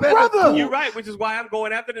 I'd your spend brother. You're right, which is why I'm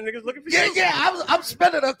going after the niggas looking for Yeah, you. yeah. I'm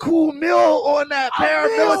spending a cool meal on that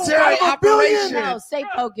paramilitary out of $1 billion? operation. No, stay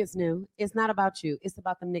focused, New. It's not about you. It's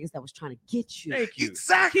about them niggas that was trying to get you. Thank you.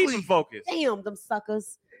 Exactly. Keep them focused. Damn, them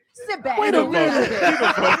suckers. Sit back. Wait a We got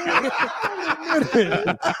minute.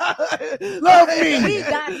 this. Love me. We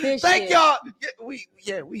got this Thank shit. y'all.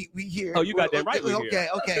 Yeah, we here. Oh, you got that right, we Okay,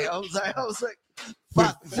 okay. I was like,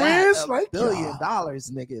 fuck With that. friends $1 like billion, y'all.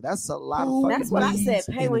 nigga. That's a lot Ooh, of fucking That's what I money. said.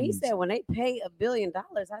 Pay when he And said when they pay $1 billion, I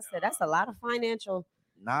said that's a lot of financial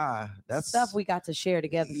nah, that's stuff we got to share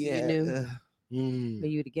together. yeah. You knew for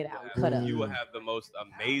you to get out and cut up. You will have the most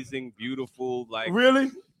amazing, beautiful, like Really?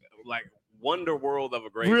 wonder world of a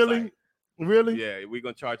great Really? site. Really? Yeah, we're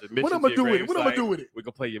gonna charge admission. What I'm to gonna do your with it? What I'm gonna gravesite. do with it? We're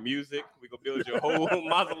gonna play your music. We're gonna build your whole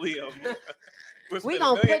mausoleum. We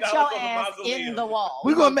gonna put your ass in the wall.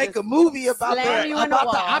 We're gonna make a movie about slam you in the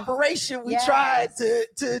wall. operation we Yes. tried to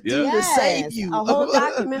do Yeah. to save you. A whole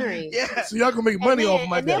documentary. Yeah. So y'all gonna make money then- off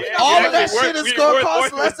my and then death. we All gonna- of that You're shit worth- is you're gonna worth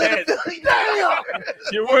cost more less than than $1 billion. Damn.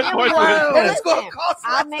 You're worth And more then than we this. gonna- And it's gonna Listen, cost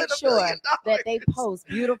I'll less make than $1 sure billion. that they post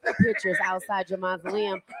beautiful pictures outside your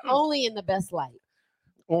mausoleum, only in the best light.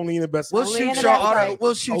 Only in the best. We'll Only shoot in the your best light.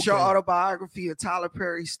 we'll shoot your Okay. autobiography at Tyler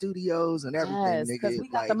Perry Studios and everything, Yes, nigga. because we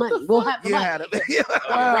got Like, the money. We'll have the you money. had it. We'll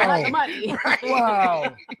have the money.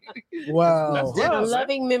 Wow. Wow. In a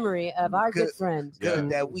loving memory of our good Good. friend, Good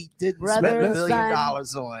that we didn't Brother, spend $1 billion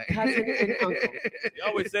son, on. cousin, and uncle. You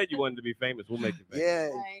always said you wanted to be famous. We'll make you famous. Yeah.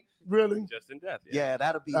 Right? Really? Just in death. Yeah,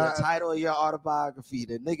 that'll be the title of your autobiography.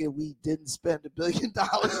 The nigga we didn't spend $1 billion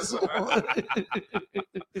on.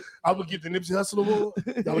 I would get the Nipsey Hussle award.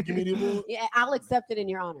 Y'all would give me the award. Yeah, I'll accept it in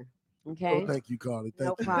your honor. Okay. Oh, thank you, Carly. No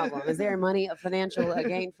Thank you. problem. Is there money, a financial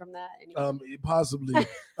gain from that? Possibly.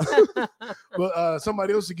 But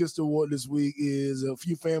somebody else who gets the award this week is a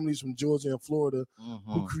few families from Georgia and Florida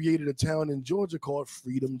who created a town in Georgia called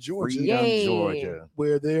Freedom, Georgia, Freedom, Yay. Georgia.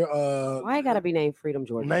 where they're Why you gotta be named Freedom,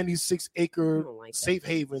 Georgia? 96-acre I don't like that. safe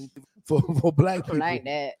haven for black I people. don't like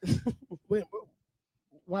that. Wait,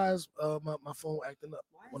 why is my phone acting up?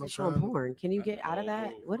 Why When is I'm it showing trying to- porn? Can you get out of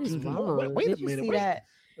that? What is Mhm. wrong? Wait a Did you minute, see wait. that?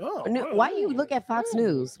 Oh, No, well, why you look at Fox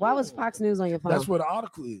News? Why was Fox News on your phone? That's where the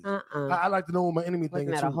article is. I like to know what my enemy Looking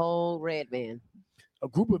thinks at a too. whole red man. A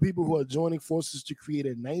group of people who are joining forces to create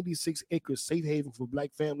a 96-acre safe haven for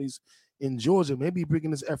black families in Georgia may be bringing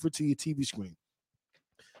this effort to your TV screen.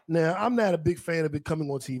 Now, I'm not a big fan of it coming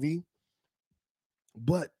on TV,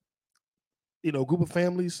 but a group of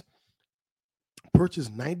families purchase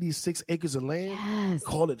 96 acres of land, Yes.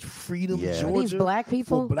 call it Freedom, Yeah. These Georgia, black for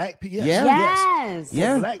people. black people. Yeah. Yes. For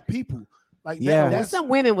Yeah. black people. Like Yeah. that's Some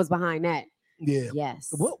women was behind that. yeah.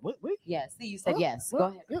 Yes. What? Yes. See, you said Huh? yes. What? Go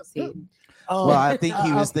ahead. Yeah, Proceed. Well, I think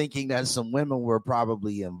he was thinking that some women were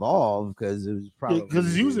probably involved because it was probably because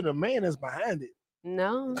it's usually the man that's behind it.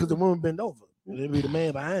 No. Because the woman bend over. And it'd be the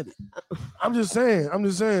man behind it. I'm just saying. If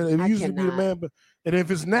it I used to be the cannot. man, and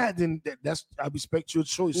if it's not, then that's I respect your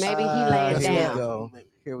choice. Maybe he laying That's down.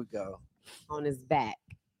 Here we go. On his back.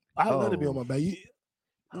 I'll let it be Oh. on my back.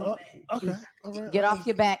 Okay. All right. Get off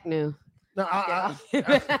your back now. No, Get I, off your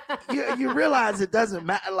back. You realize it doesn't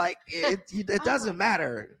matter. Like it doesn't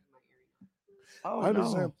matter. Oh I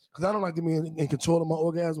understand no. because I don't like to be in control of my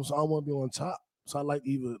orgasm, so I want to be on top. So I like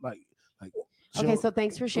either like Okay, so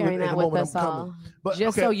thanks for sharing in a that with moment, us I'm all. coming. But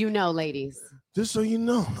Just okay, so you know, ladies. just so you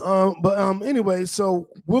know. Anyway, so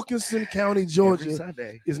Wilkinson County, Every Georgia,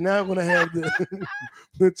 Sunday. is now going to have the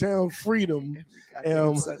the town freedom, Every goddamn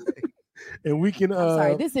Um, Sunday. and we can. I'm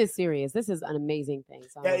sorry. This is serious. This is an amazing thing.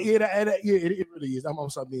 So, it really is. I'm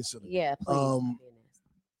sorry being silly. yeah, please. Um,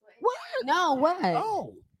 What? No, what?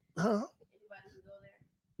 Oh, huh?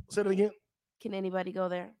 Say that again. Can anybody go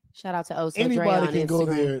there? Shout out to Oso Dre Anybody on can go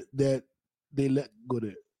Instagram. there that they let go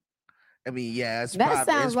there. I mean, yeah, it's That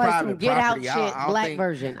sounds it's like private some Get Out property. shit, I don't black think,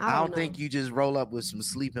 version. I don't know. think you just roll up with some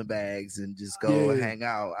sleeping bags and just go Yeah. hang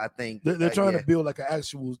out. I think They're trying yeah. to build like an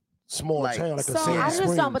actual small Like- town, like a So Sandy I just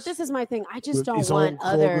Springs. don't. But this is my thing. I just With don't its own want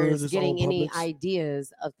Kroger's, others its getting own any Publix.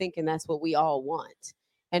 ideas of thinking that's what we all want,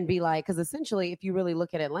 and be like, because essentially, if you really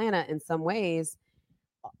look at Atlanta, in some ways,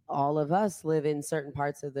 all of us live in certain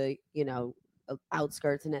parts of the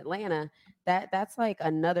outskirts in Atlanta. That's like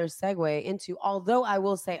another segue into. Although I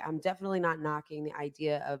will say, I'm definitely not knocking the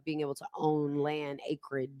idea of being able to own land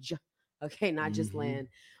acreage. Okay, not just Mhm. land,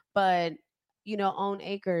 but own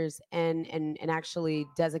acres and actually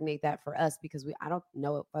designate that for us, because I don't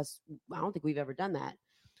know if us. I don't think we've ever done that.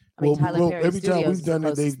 I mean, Tyler Perry every time Studios we've is the done it,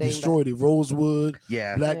 closest they've thing, but- destroyed it. Rosewood,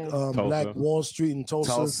 Yeah, Black Yeah. Black Wall Street in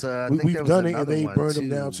Tulsa. Tulsa. I think We've there was done it, and another they one, burned them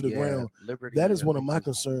down too. to the Yeah, ground. Liberty, That is I one of think my was-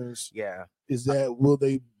 concerns. Yeah. Is that will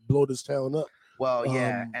they blow this town up? Well,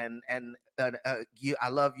 yeah, Um, I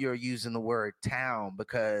love you're using the word town,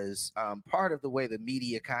 because part of the way the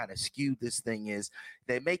media kind of skewed this thing is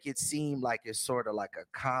they make it seem like it's sort of like a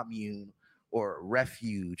commune or a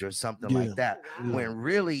refuge or something Yeah. like that, Yeah. when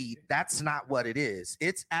really that's not what it is.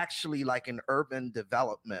 It's actually like an urban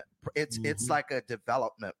development. It's Mhm. like a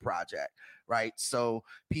development project, right? So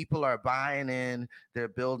people are buying in, they're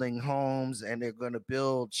building homes, and they're going to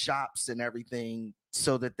build shops and everything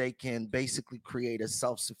so that they can basically create a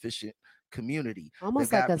self-sufficient community.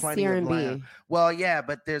 Almost They've like got a plenty of land. CRB. Well, yeah,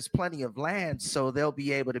 but there's plenty of land, so they'll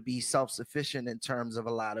be able to be self-sufficient in terms of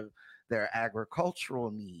a lot of their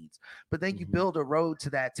agricultural needs. But then you Mhm. build a road to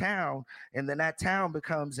that town, and then that town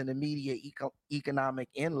becomes an immediate economic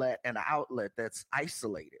inlet and outlet that's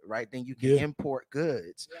isolated, right? Then you can Yeah. import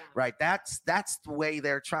goods, right? That's the way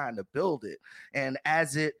they're trying to build it. And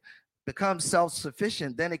as it becomes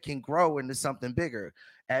self-sufficient, then it can grow into something bigger.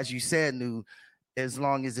 As you said, New, as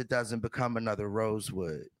long as it doesn't become another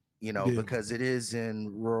Rosewood, Yeah. because it is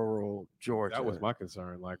in rural Georgia. That was my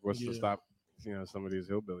concern. Like, what's to Yeah. stop, some of these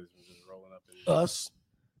hillbillies from just rolling up and Us.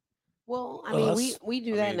 Well, I mean, we Us. we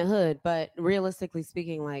do I that in the mean- hood, but realistically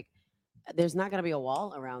speaking, like, there's not going to be a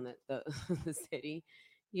wall around the the city.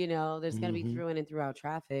 There's going to be Mhm. through in and throughout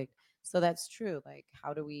traffic. So that's true. Like,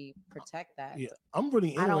 how do we protect that? Yeah, I'm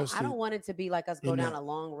really I interested. don't want it to be like us go in down that. a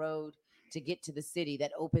long road to get to the city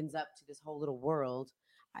that opens up to this whole little world.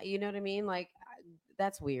 You know what I mean? Like,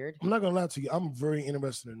 that's weird. I'm not gonna lie to you. I'm very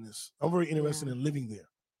interested in this. I'm very interested Yeah. in living there.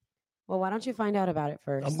 Well, why don't you find out about it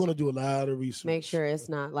first? I'm gonna do a lot of research. make sure it's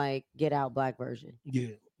not like Get Out Black version.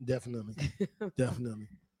 Yeah, definitely, definitely.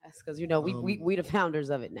 That's because we the founders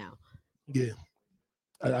of it now. Yeah,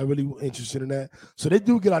 I really interested in that. So they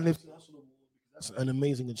do get our Nipsey Hussle award. That's an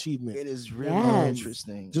amazing achievement. It is really Yes.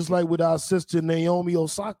 interesting. Just like with our sister Naomi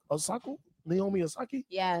Osaka. Naomi Osaki.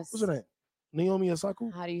 Yes. What's her name? Naomi Osaka.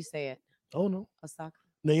 How do you say it? Oh no, Osaka.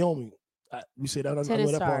 Naomi. We say that. I know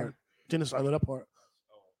Tennis that star. part. Tennis. I know that part.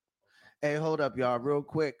 Hey, hold up, y'all, real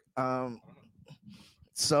quick.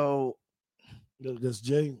 So That's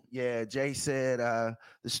Jay. yeah, Jay said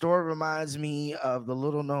the story reminds me of the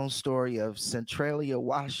little known story of Centralia,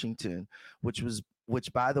 Washington, which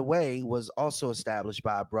by the way was also established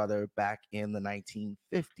by a brother back in the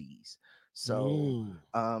 1950s. So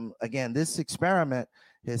again, this experiment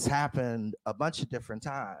has happened a bunch of different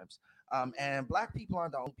times. And Black people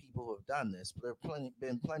aren't the only people who have done this, but there have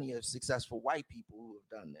been plenty of successful white people who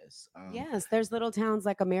have done this. Yes, there's little towns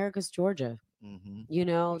like Americus, Georgia. Mhm.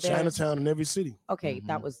 There's Chinatown in every city. okay.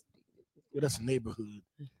 That Mhm. was Yeah, that's a neighborhood.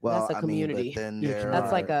 Well, That's a I mean, community. but then Yeah, there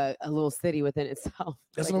that's like are- a little city within itself.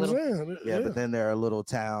 That's Like what I'm little- saying. yeah, but then there are little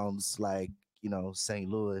towns like St.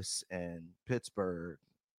 Louis and Pittsburgh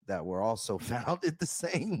that were also founded the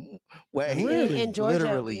same way. Really? In Georgia,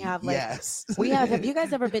 Literally, we have like yes. we have. Have you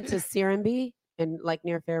guys ever been to Serenbe and like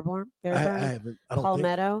near Fairborn? I haven't. I don't think.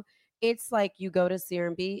 Palmetto. It's like you go to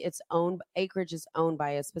Serenbe. It's owned acreage is owned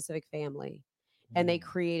by a specific family, and they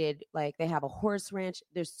created like they have a horse ranch.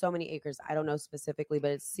 There's so many acres. I don't know specifically,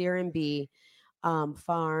 but it's Serenbe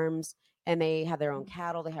farms, and they have their own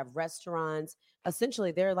cattle. They have restaurants.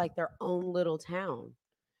 Essentially, they're like their own little town.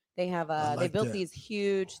 They have I they like built that. these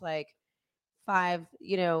huge like 5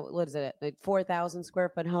 what is it, like 4,000 square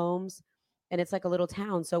foot homes, and it's like a little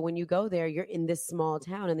town. So when you go there, you're in this small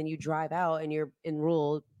town, and then you drive out, and you're in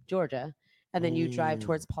rural Georgia, and then you drive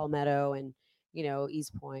towards Palmetto and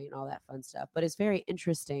East Point and all that fun stuff. But it's very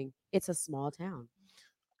interesting. It's a small town.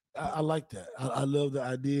 I like that. I love the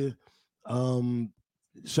idea.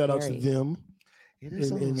 Shout out to them. It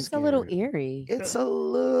is It's a little eerie. It's a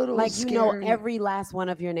little like scary. every last one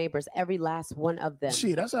of your neighbors, every last one of them.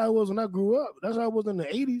 Shit, that's how it was when I grew up. That's how it was in the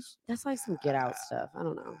 80s. That's like some Get Out stuff. I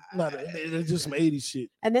don't know. No, it's just some 80s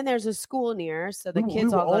shit. And then there's a school near, so the We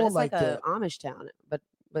kids were all go. all It's like like a that. Amish town,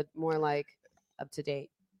 but more like up to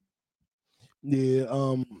date.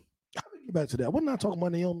 Yeah. Get back to that. Wasn't I talking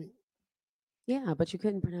about Naomi? Yeah, but you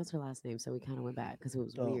couldn't pronounce her last name, so we kind of went back because it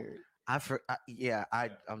was weird. I'm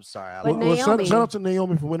sorry. But Shout Naomi- out to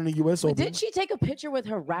Naomi for winning the U.S. But Open. didn't she take a picture with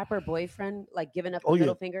her rapper boyfriend, like giving up the Oh, yeah.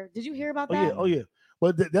 middle finger? Did you hear about that? Oh yeah.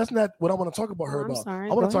 But that's not what I want to talk about her I'm about. sorry,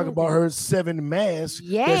 I want go to talk ahead about then. her 7 masks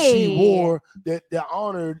that she Yay. wore that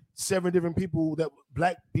honored 7 different people,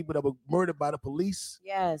 black people that were murdered by the police.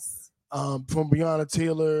 Yes. From Breonna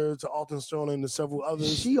Taylor to Alton Sterling to several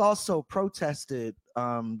others. She also protested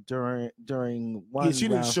during one. Yeah, she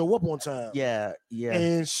didn't round. show up on time. Yeah.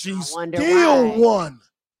 And she wonder still why. won.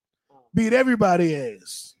 Beat everybody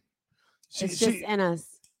ass. It's just in us.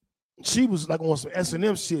 She was like on some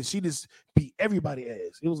S&M shit. She just beat everybody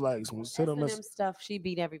ass. It was like some S&M stuff. She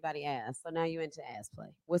beat everybody ass. So now you into ass play.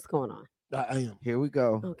 What's going on? I am. Here we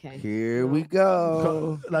go. Okay. Here Well, we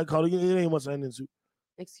go. Like Carly, it ain't much I into.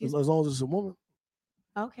 Excuse As me. long as it's a woman.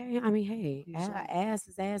 Okay. I mean, hey, You said- ass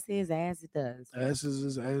is ass it does. Ass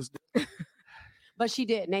is ass. But she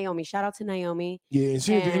did. Naomi. Shout out to Naomi. Yeah, and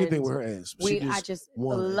she didn't do anything And with her ass. She I just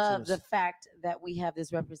won it. She love the was- fact that we have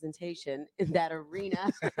this representation in that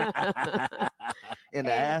arena. In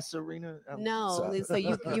the And- ass arena. I'm No, sorry. so you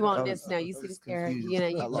I won't was- just now. I You see was this character, confused. you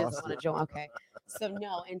I just lost want to it. join. Okay, so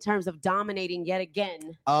no, in terms of dominating yet again.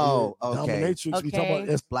 Oh, Yeah, okay. Dominatrix. We talk Okay. about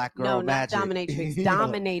that's Black girl No, not magic. dominatrix. Yeah.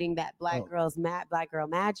 Dominating that black Oh. black girl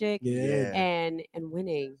magic, yeah. and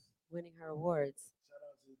winning her awards.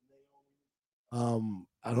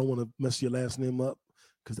 I don't want to mess your last name up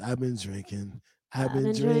because I've been drinking. I've been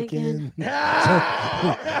been drinking. drinking.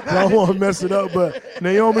 I don't want to mess it up, but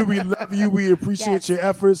Naomi, we love you. We appreciate Yes. your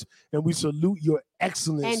efforts and we salute your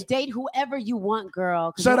excellence. And date whoever you want,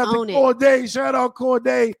 girl. 'Cause Shout you out to own it. Corday. Shout out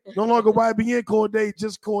Corday. No longer YBN Corday,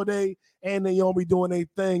 just Corday and Naomi doing a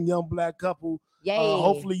thing. Young black couple. Yay.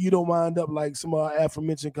 Hopefully you don't wind up like some of our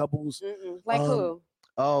aforementioned couples. Like um,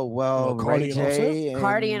 Oh well, Cardi Ray and Offset? J.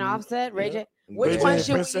 Cardi and Offset, Ray yeah. J. Which Ray J one and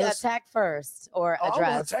should we Princess? attack first or I don't want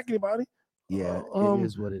address? to attack anybody. Yeah, Um, it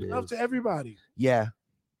is what it is. Up to everybody. Yeah.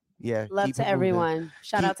 Love keep to it moving. everyone.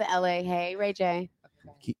 Shout Keep- out to LA. Hey, Ray J.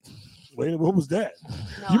 Wait, what was that? No,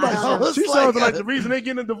 You I might. don't know. She sounded like the reason they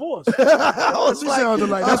getting a divorce. I was She like, sounded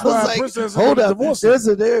like I that's was why like, Princess hold is up. divorced.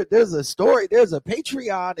 There's a story. There's a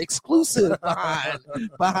Patreon exclusive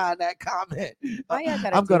behind that comment. Why y'all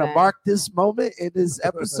gotta I'm do gonna that? mark this moment in this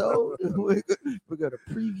episode. We're gonna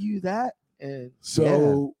preview that and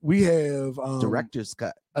So we have director's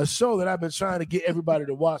cut. a show that I've been trying to get everybody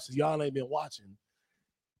to watch. Y'all ain't been watching.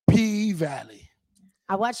 P Valley.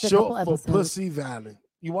 I watched a couple Short for episodes. Pussy Valley.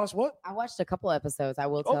 You watch what? I watched a couple episodes. I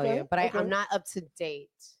will tell Okay, you, but okay. I'm not up to date.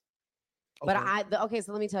 But Okay.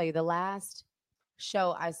 so let me tell you, the last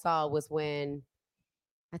show I saw was when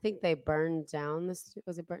I think they burned down this.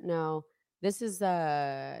 Was it burnt? No, this is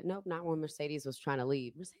nope, not when Mercedes was trying to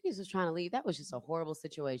leave. Mercedes was trying to leave. That was just a horrible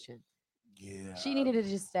situation. Yeah. She needed to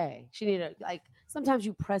just stay. She needed like sometimes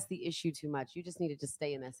you press the issue too much. You just needed to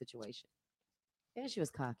stay in that situation. And she was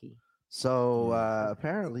cocky. So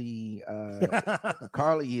apparently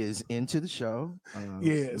Carly is into the show.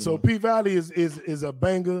 Yeah. So P Valley is a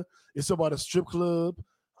banger. It's about a strip club.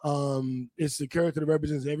 It's the character that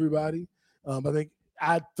represents everybody. I think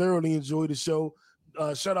I thoroughly enjoyed the show.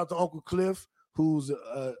 Shout out to Uncle Cliff, who's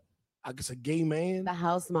I guess a gay man. The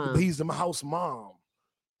house mom. He's the house mom.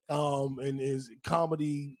 And is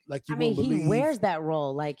comedy like you I mean, won't he believe. wears that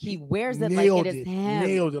role. Like he wears it like Nailed it is him.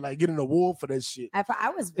 Nailed it. Like getting an award for that shit. I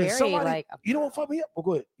was And very somebody- like You know what fuck me up? Oh,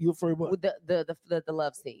 go ahead. You afraid what? with the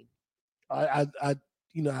love scene. I I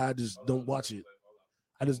just don't watch it.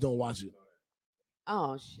 I just don't watch it.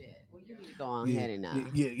 Oh shit! Well, you need to go on Yeah, ahead and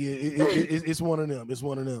It's one of them. It's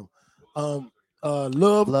one of them.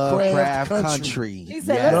 Lovecraft Lovecraft Country. Country. He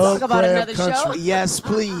said, Yes. "Let's talk about Lovecraft another show." Country. Yes,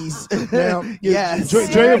 please. Now, yes. Dre, Yeah,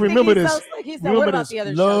 I think remember he this. sounds like he said, Remember what about this. the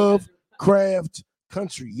other Lovecraft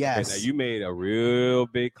Country. Okay, Yes. now you made a real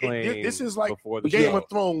big claim. This is like before the Game show. of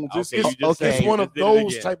Thrones. It's, Okay, you it's, just it's said- one you of just did it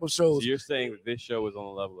those again. type of So shows. you're saying that this show is on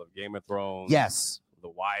the level of Game of Thrones, Yes. The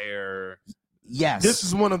Wire. Yes. This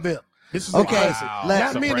is one of them. This is Okay, a classic.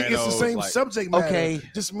 let- Not meaning it's the Sopranos, same like, subject matter. Okay.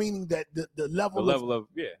 Just meaning that the The level, level of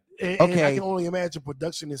and Okay. I can only imagine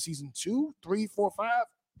production in season 2, 3, 4, 5.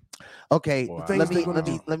 Okay, Wow. things they're gonna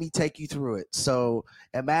do. let me take you through it. So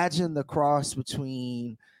imagine the cross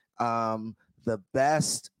between the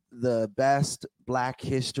best Black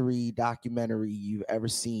history documentary you've ever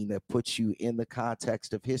seen that puts you in the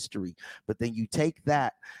context of history, but then you take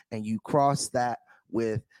that and you cross that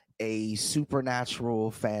with a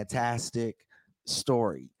supernatural, fantastic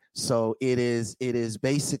story. So it is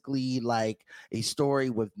basically like a story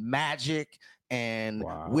with magic and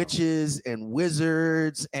Wow. witches and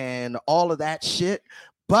wizards and all of that shit,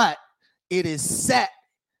 but it is set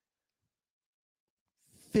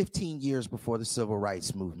 15 years before the civil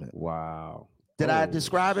rights movement. Wow. Did I Oh,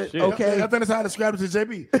 describe it? shit. Okay. I think that's how I described it to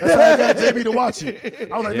JB. That's how I got JB to watch it.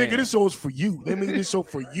 I was like, nigga, Damn. this show is for you. They made this show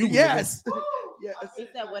for you. nigga. Yes. Yes. He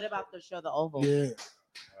said, "What about the show, The Oval?" Yeah.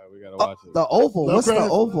 All right, we gotta watch it. The Oval. What's the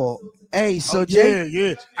Lovecraft. Oval? Hey, so Oh, Jay.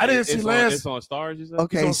 yeah. I didn't see It's last. on Stars, you said?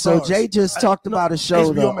 Okay, on so Stars. Jay just talked no, about a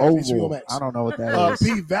show, The HBO Max, HBO Oval. Max. I don't know what that is.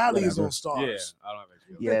 P Valley is Whatever. on Yeah, Stars. I don't have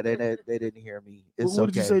HBO. Yeah, they didn't hear me. It's What okay.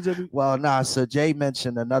 did you say, JB? Well, nah. So Jay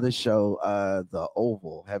mentioned another show, The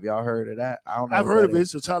Oval. Have y'all heard of that? I don't know. I've what heard that of it.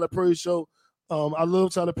 is. It's a Tyler Perry show. I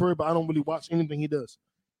love Tyler Perry, but I don't really watch anything he does.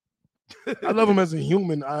 I love him as a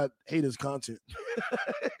human. I hate his content.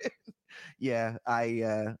 Yeah,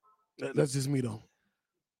 That's just me though.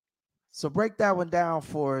 So break that one down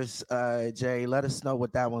for us, Jay. Let us know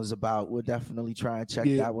what that one's about. We'll definitely try and check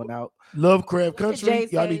Yeah. that one out. Lovecraft What did Country. Jay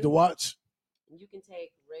Y'all say? need to watch. You can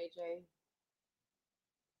take Ray J.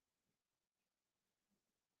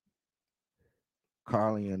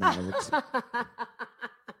 Carly and I would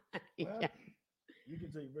Yeah. You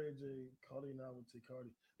can take Ray J. Cardi, and I would take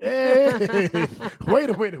Cardi. Hey, wait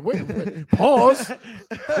a minute. Pause.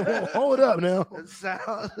 Hold up now.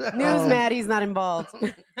 News, Maddie's not involved.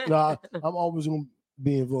 Nah, I'm always gonna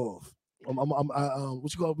be involved.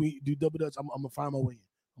 What you call it? We do double dutch. I'm gonna find my way in.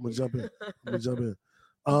 I'm gonna jump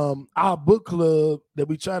in. Our book club that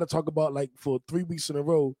we try to talk about like for 3 weeks in a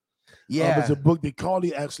row. Yeah. It's a book that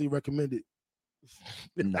Carly actually recommended.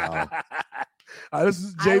 No. This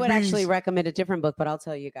is JB's. I would actually recommend a different book, but I'll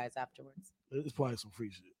tell you guys afterwards. It's probably some free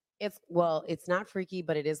shit. It's not freaky,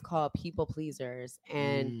 but it is called People Pleasers,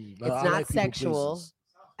 and I it's not like people sexual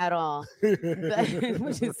at all. pleasers.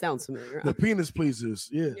 Which it sounds familiar. The penis pleasers.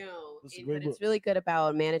 Yeah. No, That's a great but book. it's really good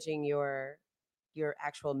about managing your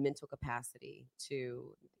actual mental capacity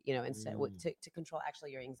to, instead to control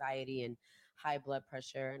actually your anxiety and high blood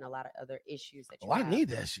pressure and a lot of other issues that you Oh, I have. need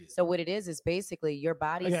that shit. So what it is basically your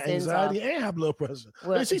body I got sends off. anxiety and high blood pressure.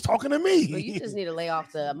 Well, Man, she's talking to me. Well, you just need to lay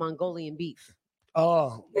off the Mongolian beef.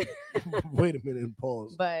 Oh, wait a minute and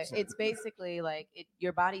pause. But Sorry. it's basically like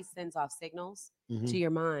your body sends off signals Mhm. to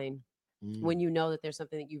your mind Mm. when you know that there's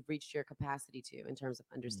something that you've reached your capacity to in terms of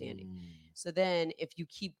understanding. Mm. So then if you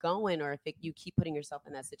keep going or if you keep putting yourself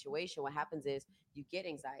in that situation, what happens is you get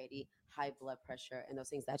anxiety, high blood pressure, and those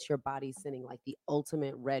things. That's your body sending like the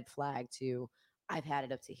ultimate red flag to, I've had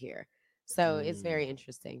it up to here. So it's very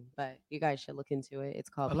interesting, but you guys should look into it. It's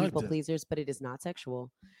called I like People that. Pleasers, but it is not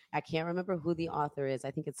sexual. I can't remember who the author is.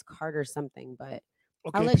 I think it's Carter something, but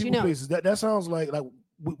Okay, I'll let you People know. Pleasers. That sounds like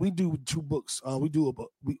we do 2 books.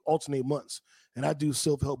 We alternate months, and I do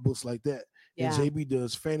self-help books like that. yeah. And JB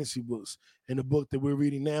does fantasy books. And the book that we're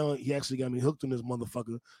reading now, he actually got me hooked on this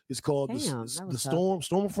motherfucker. It's called Damn, that the was tough.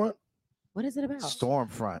 Stormfront. What is it about?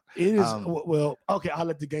 Stormfront. It is Um, okay. I'll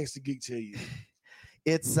let the gangster geek tell you.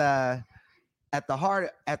 It's at the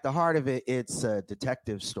heart of it, it's a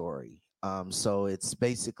detective story. So it's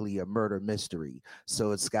basically a murder mystery.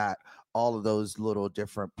 So it's got all of those little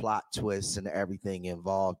different plot twists and everything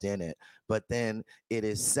involved in it. But then it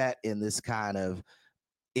is set in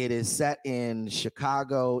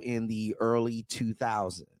Chicago in the early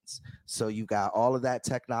 2000s. So you got all of that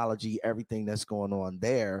technology, everything that's going on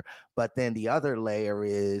there. But then the other layer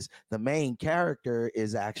is the main character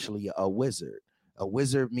is actually a wizard. A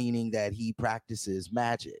wizard meaning that he practices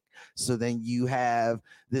magic. So then you have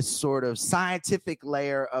this sort of scientific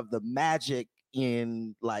layer of the magic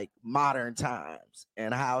in like modern times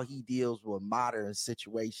and how he deals with modern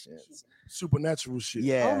situations. Supernatural shit.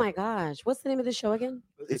 Yeah. Oh my gosh. What's the name of the show again?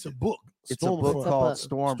 It's a book. It's a book Stormfront. called It's a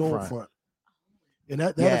Stormfront. And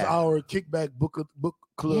that is Yeah. our kickback book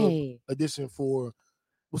club Yay. edition for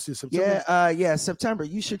what's this, September? Yeah, September.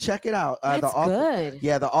 You should check it out. That's The author, good.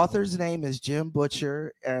 yeah, the author's name is Jim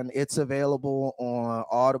Butcher, and it's available on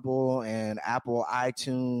Audible and Apple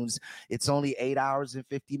iTunes. It's only 8 hours and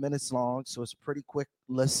 50 minutes long, so it's a pretty quick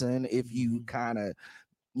listen if you kind of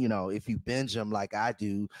if you binge them like I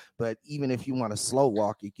do. But even if you want to slow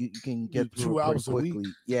walk it, you can get Do through 2 it hours a pretty week.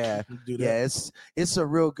 quickly. Yeah. Do that. Yeah, it's a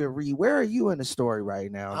real good read. Where are you in the story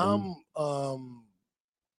right now? Lou?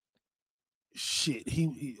 Shit.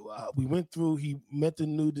 We went through. He met the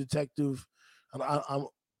new detective, and I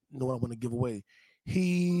know what I want to give away.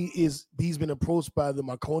 He's been approached by the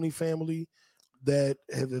Marconi family that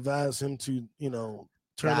have advised him to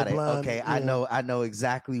turn Got a it. blind. Okay, I know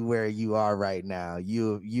exactly where you are right now.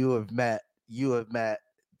 You have met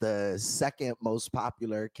the second most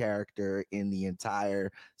popular character in the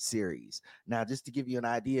entire series. Now, just to give you an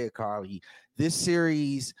idea, Carly, this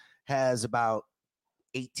series has about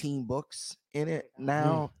 18 books in it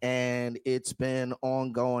now, and it's been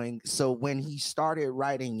ongoing. So when he started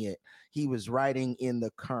writing it, he was writing in the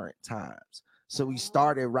current times. So he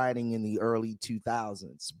started writing in the early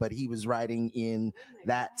 2000s, but he was writing in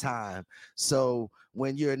that time. So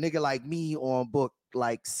when you're a nigga like me on book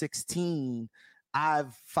like 16,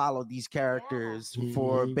 I've followed these characters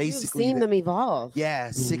for basically You've seen them evolve.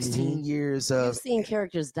 16 years of You've seen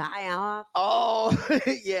characters die off. Oh,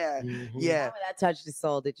 yeah. Yeah. How that touched his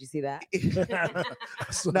soul. Did you see that?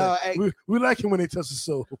 So No, we like it when they touch the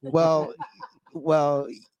soul. well,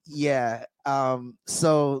 yeah.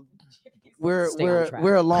 So Stay on track.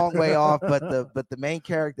 we're a long way off, but the main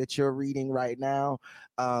character that you're reading right now,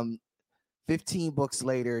 15 books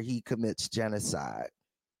later, he commits genocide.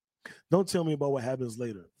 Don't tell me about what happens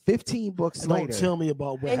later. 15 books Don't later. tell me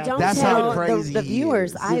about what And happens. don't That's tell how crazy the he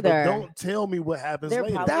viewers is. Yeah, but either. don't tell me what happens They're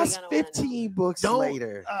later. probably That's gonna wanna know. 15 books Don't.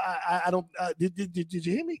 later. I don't. Did you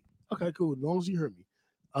hear me? Okay, cool. As long as you heard me.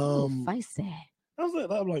 Feisty. I'm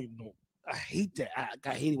like, no. I hate that.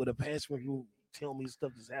 I hate it with a passion when you tell me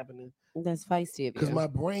stuff that's happening That's feisty of because you. my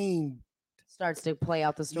brain. Starts to play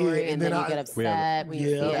out the story, Yeah, and then you get we have- upset when you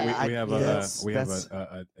see yeah, it. We have yes, we have that's-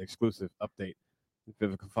 a exclusive update.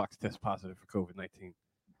 Vivica Fox tests positive for COVID-19.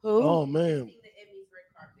 Who? Oh man,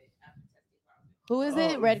 Who is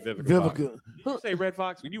it? Red. Vivica. Did you say Red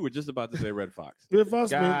Fox? You were just about to say Red Fox. If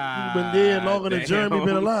Fox been dead longer than Jeremy been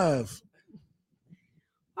Goddamn. alive.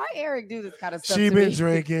 Why Eric do this kind of stuff? She to been me?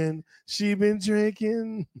 drinking. She been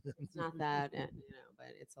drinking. It's not that, but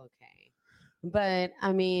it's okay. But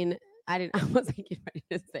I mean, I wasn't getting ready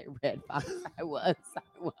to say Red Fox. I was.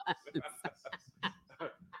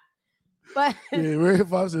 But Yeah, Red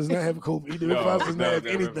Fox does not have COVID. Red Fox does not have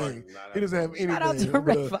Red Fox anything. does not have He doesn't have Shout out anything to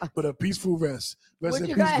Red but, Fox. but a peaceful rest. Rest What in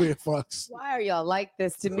you peace, got? Red Fox. why are y'all like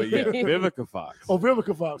this to me? But yeah, Vivica Fox. Oh,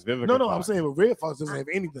 Vivica Fox. Vivica No, I'm Fox. saying, but Red Fox doesn't have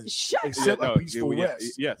anything Shut except Yeah, a peaceful yeah,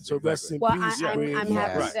 rest. yes, So rest exactly. in Well, peace. I'm Red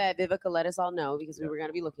happy Fox. that Vivica let us all know because we were going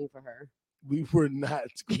to be looking for her. We were not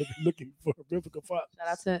going to be looking for Vivica Fox. Shout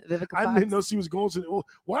out to Vivica I Fox. didn't know she was going to. Oh,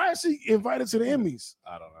 why is she invited to the Emmys?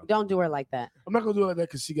 I don't know. Don't do her like that. I'm not going to do it like that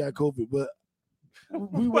because she got COVID, but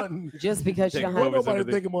we wasn't. Just because she Take don't Wasn't have. COVID.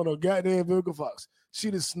 nobody thinking about no goddamn Vivica Fox. She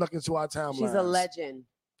just snuck into our timeline. She's a legend.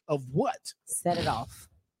 Of what? Set it off.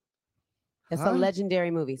 It's Huh? a legendary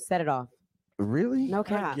movie. Set it off. Really? No I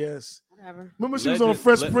cap. guess. Whatever. Remember she was on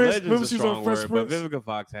Fresh Prince? Legend's Remember a she was on strong Fresh word, Prince? But Vivica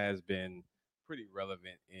Fox has been pretty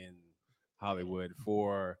relevant in Hollywood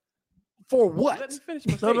for. For Let what? me finish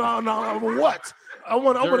my No, statement. no. For what? I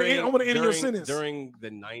want to end your during- sentence. During the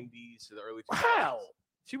 90s to the early 2000s. How?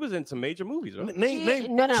 She was in some major movies, right?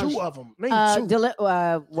 Name No, two of them. Name two.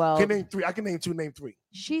 Well, Can name three. I can name two. Name three.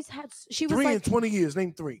 she was Three in like, 20 years.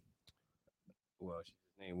 Name three. Well, she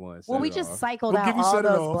named one. well, Set we It just Off. cycled We'll out give you all Set It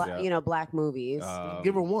those, Off. Yeah. black movies.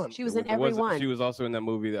 Give her one. She was in There every one. She was also in that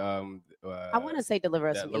movie. I want to say Deliver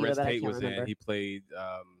Us that from Evil, Lorenz but I Tate can't was remember. in. He played.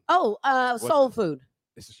 Soul Food.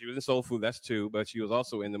 She was in Soul Food. That's two, but she was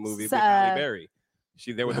also in the movie with So- Halle Berry.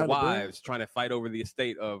 There were the Halle Berry? wives trying to fight over the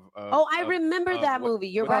estate of. Oh, I remember that movie.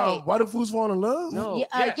 You're right. Why do fools fall in love? No.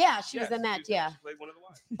 Yeah, she was in that. Yeah. She played one of the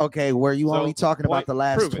wives. Okay, were you So, only talking about point the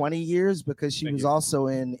last proven. 20 years? Because she Thank was you. also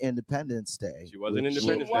in Independence Day. She was in with- She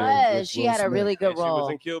Independence Day. was. with She Will had a Smith. really good And she was role.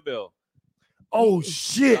 in Kill Bill. Oh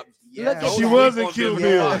shit! Yeah. Look at She that. was in Kill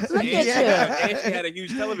Bill. Look at And she had a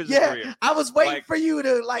huge television Yeah, career. I was waiting Like- for you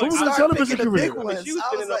to like Who was in start television picking the big career? I mean, ones. she was I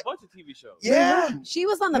been was in like, a bunch of TV shows. yeah. She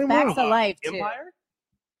was on the Name Facts one. of Life too. Empire?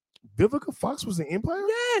 Vivica Fox was in Empire.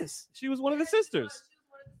 Yes. She was one of the sisters.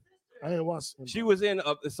 I didn't watch. She was in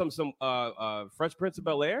some Fresh Prince of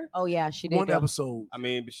Bel-Air. Oh yeah, she did. one go. episode. I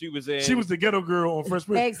mean, she was in. She was the ghetto girl on Fresh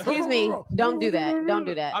Prince. Excuse me. Don't do that. Don't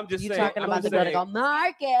do that. I'm just you saying- talking I'm about the just girl saying- that go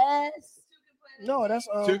Marcus. No, that's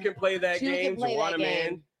Two can play that Two game. can play Juana that Man.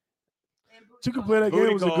 game. Two can play that Booty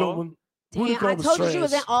game was a Call. good one. Booty Damn, Call I was told you she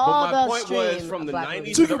was in trash. all But my the point stream was from the Black 90s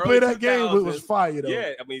movies. Two to can the play early that game, but it was 2000s. fire though.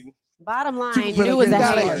 Yeah, I mean, Bottom line, Super you was You a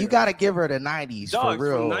gotta, hater. you gotta give her the 90s Dogs for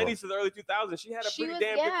real. from 90s to the early 2000s. She had a She pretty was,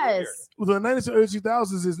 damn good career. yes. Well, the 90s to early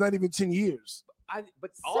 2000s is not even 10 years.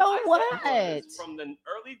 But So all I what? said was from the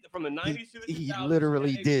 90s to the 2000s. He she had literally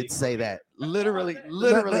a did big say career. that. Literally,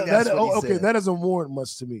 That- that's what he okay, said. that doesn't warrant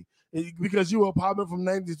much to me. Because you were popular from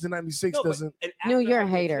 90s to 96 No, but doesn't. an No, actor you're a has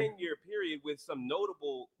hater. 10-year period with some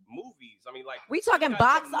notable movies. I mean, like We she talking got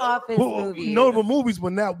box some notable- office Well, movies. notable movies,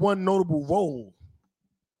 but not one notable role.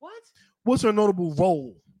 What? What's her notable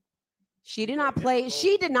role? She did not play.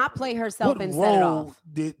 She did not play herself What and set it role off.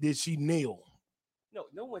 did she nail?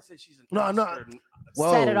 No one said she's an No, Oscar.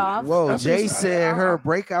 Whoa, Set it off. Whoa, That's Jay what- said I- her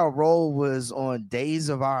breakout role was on Days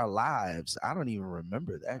of Our Lives. I don't even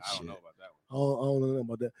remember that I shit. don't know about that one. I don't know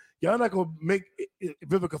about that. Y'all not gonna make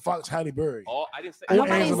Vivica Fox Halle Berry. All I didn't say. Or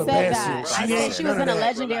Nobody Angela said Bassett. that. She I ain't said she was none in of a that.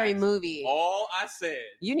 legendary movie. All I said.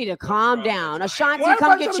 You need to calm down. Ashanti, Why am I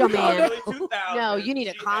come get telling your you to calm man. down? Early 2000s, No, you need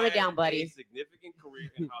to she calm it had down, buddy. A significant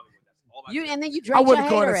career in Hollywood. That's all I You said. and then you I drank your wouldn't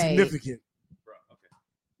call that haterade. significant. Bro, okay.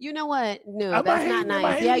 You know what? No, Am I that's hating? not Am I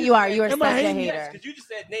nice. hating? Yeah, you are. You are Am such I a hating? hater. Yes, because you just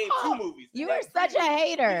said name 2 movies. You Name are 3 such a movies. You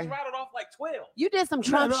hater. just rattled off like 12. You did some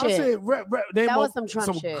Trump No, I shit. said name That was off some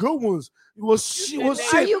Trump shit. good ones. She was Are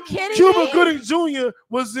Are shit. you kidding Cuba me? Gooding Jr.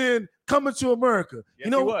 was in Coming to America. Yes,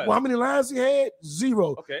 You know he was. how many lines he had?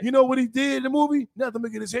 0. Okay. You know what he did in the movie? Nothing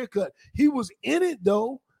but get his hair cut. He was in it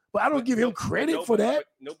though, but I don't give him credit for that.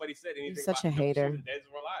 Nobody said anything. such a about hater. Days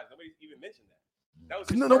of Our Lives. Nobody even mentioned that. That was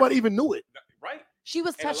 'Cause his nobody first- even knew it. right. She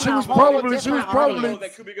was And a touching lot a of whole probably- different she was I probably- didn't know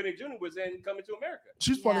audience. that Cuba Gooding Jr. was in Coming to America.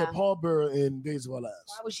 She's probably Yeah. a Paul Bearer in Days of Our Lives.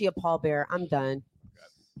 Why was she a pallbearer? I'm done.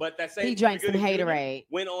 But that same He drank Cuba some Gooding Jr. haterade.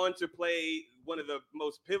 went on to play one of the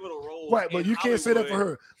most pivotal roles. Right, but in you can't say that for Hollywood.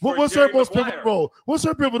 her. for What's Jerry her most Maguire. pivotal role? What's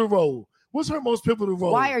her pivotal role? What's her most pivotal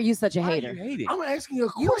role? Why are you such a Why are hater? you hating? I'm asking you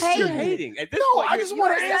a You question. You're hating. hating. At this No, point, I you're- just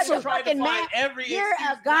wanna you're answer. trying to Fucking find man. every You're excuse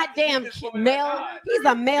a not to goddamn keep this woman male. alive. He's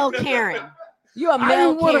a male Karen. You a I male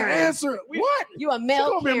didn't want to Karen. answer. What? You a She's male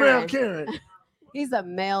gonna be a male Karen. Karen. He's a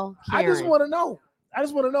male Karen. I just want to know. I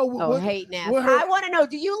just want to know Oh, what. hating ass. what her- I want to know.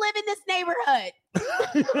 Do you live in this neighborhood?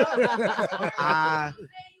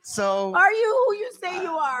 So Are you who you say you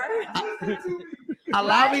are?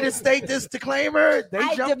 allow me to state this disclaimer. They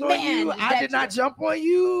I jumped on you. demand I that did not jump on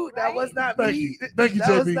you. That Right? was not Thank me. you. Thank you, That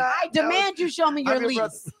was JB. not- I that was- demand you show me your I'm your lease.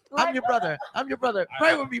 brother. I'm your brother. I'm your brother.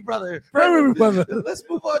 Pray with me, brother. Pray with me, brother. Let's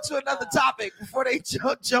move on to another topic before they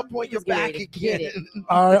jump on your was getting back ready to get again.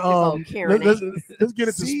 All right. Oh, Karen. Let's get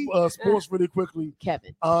into See? sports really quickly.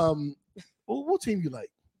 Kevin. What team you like?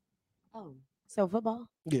 Oh, so football?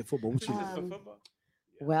 Yeah, football. What Is team? this for Um, football?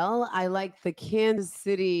 Well, I like the Kansas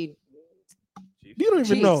City Chiefs. You don't even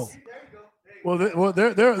Chiefs. know. Well,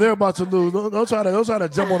 they're about to lose. Don't try to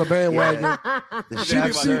jump on the bandwagon. The She-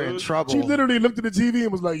 Chiefs she- are in trouble. She literally looked at the TV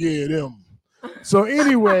and was like, "Yeah, them." So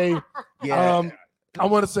anyway, yeah. I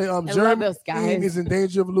want to say love Jeremy those guys. is in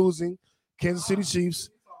danger of losing. Kansas City Chiefs.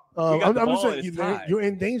 We got the I'm just ball saying and it's tied. you're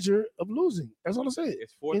in danger of losing. That's all I'm saying.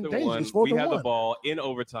 It's 4th in and danger. 1. It's 4th We and have the 1. ball in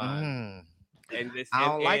overtime, Mm. and this I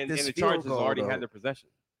don't and, like and, this and the field Chargers goal, already though. had their possession.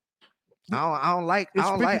 I don't like. It's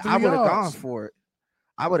I would 53 have gone yards. for it.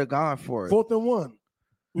 I would have gone for it. 4th and 1.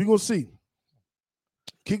 We gonna see.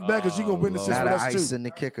 Kick back, and she gonna win the Lord. six Got with an us ice too. in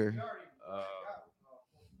the kicker.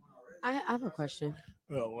 I have a question.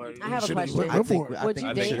 Well, I have a you question. should've I went think. for it. I Would think you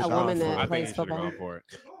we date should've a gone woman for that it. I plays think you should have football? gone for it.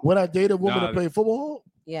 Would I date a woman Nah. that play football?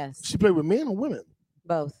 Yes, She play with men or women?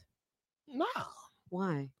 both. Nah.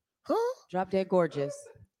 Why? Huh? Drop dead gorgeous.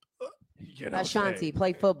 Get Ashanti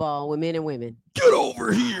play football with men and women. Get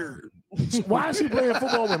over here. Why is she playing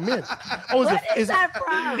football with men? Oh, What is that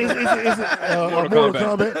from? Is it Mortal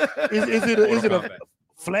Mortal Kombat? Is it a Kombat.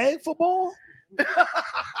 flag football?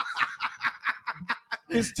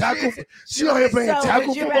 It's tackle. She out here playing So tackle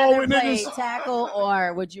would you football rather with play niggas. tackle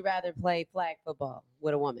or would you rather play flag football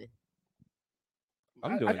with a woman?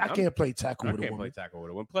 I'm doing. I can't play tackle I with a can't play woman. tackle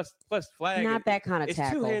with a woman. Plus flag. Not that kind of It's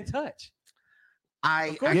tackle. 2-hand touch. I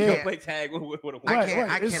Of course, Yeah. you don't play tag with a woman. I Right, can't.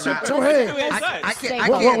 right. I It's cannot. two hands. Two-hand I touch. can't. I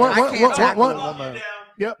What- can't. what- I what- can't what- tackle what- a woman.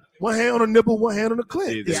 Yep. One hand on the nipple, one hand on the clit.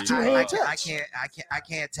 See, It's there two you hand I touch. can't. I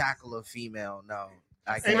can't tackle a female. No,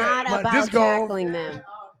 I It's can't. not But about this goal- tackling them.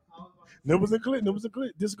 Nipples and clit. Nipples and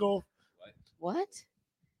clit. Disc golf. What?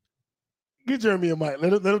 Get Jeremy a mic.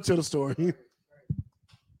 Let him tell the story.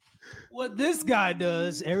 What this guy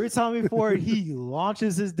does every time before he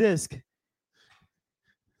launches his disc.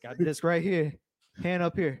 Got the disc right here. Hand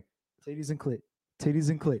up here. Titties and clit. Titties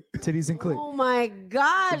and clit. Titties and clit. Oh my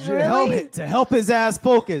God! To help, Really? to help his ass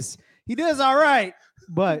focus. He does all right,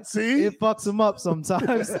 but See? it fucks him up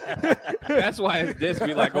sometimes. That's why his disc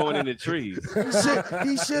be like going in the trees.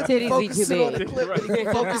 He should Titties be focusing too on the big. clip, but he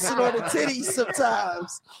be focusing on the titties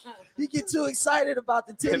sometimes. He get too excited about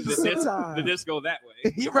the titties The sometimes. disc go that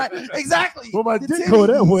way. You're right, exactly. Well, my The dick go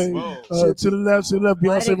that titties. way. Whoa. To the left. Why did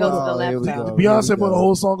Beyonce it go to wrote the left, here we though? go. Beyonce Here we wrote a go.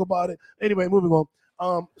 whole song about it. Anyway, moving on.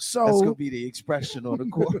 That's gonna So be the expression on the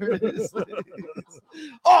chorus.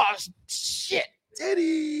 Oh shit,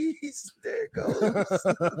 titties. There it goes.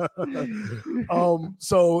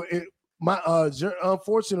 so it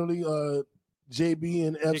unfortunately, JB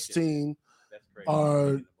and F's team That's crazy.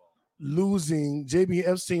 are losing. JB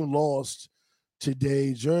and F's team lost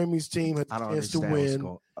today. Jeremy's team had I a don't chance to understand what's win,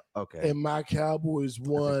 going. Okay, and my Cowboys I think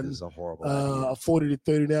won. this is a horrible idea.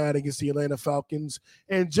 40-39 against the Atlanta Falcons.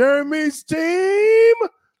 And Jeremy's team,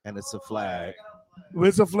 And it's a flag.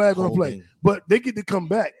 with a flag on the play, Holding. but they get to come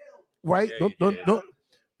back, right? Yeah, Don't.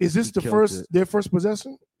 Is this He the killed first it. their first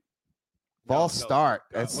possession? False start.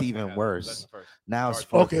 No, That's what's even that? worse. That's the first. Now it's Sorry.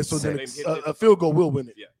 fourth Okay, and so then six. a field goal will win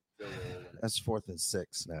it. Yeah. That's 4th and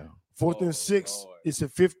 6 now. Fourth Oh, and 6. Lord. It's a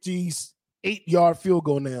 58-yard field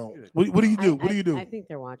goal now. What do you do? What do you do? I think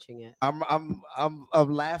they're watching it. I'm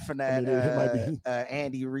laughing at it might be.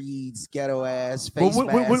 Andy Reid's ghetto ass But face what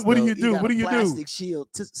do mask, you though. He do? got What do a you do? plastic shield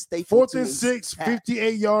stapled Fourth to and his 6, hat.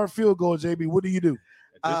 58-yard field goal, JB. What do you do?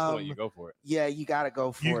 At this point, you Um, go for it. Yeah, you got to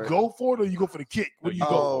go for You it. go for it or you go for the kick? What do you go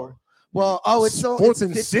Oh, for? well, it's so Fourth it's a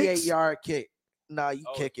and 6? 58-yard kick. No, you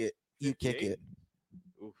Oh, kick it. You kick 58? it.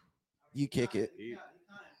 Oof. You kick it. He-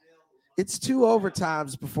 It's 2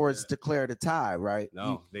 overtimes before it's declared a tie, right?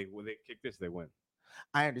 No, they kick this, they win.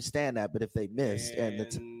 I understand that, but if they missed and they-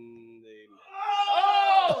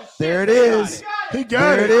 there it is. He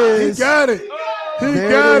got There it. it is. He got it. He There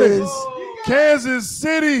got it it. is. Kansas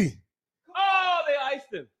City. Oh, they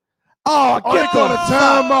iced him. Oh, Oh, they get called a the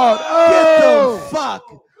timeout. Get Oh. the fuck.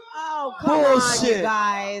 Oh, come on, Bullshit. you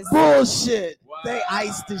guys. Bullshit. Wow. They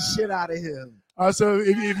iced the shit out of him. All right, so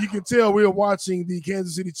if you can tell, we are watching the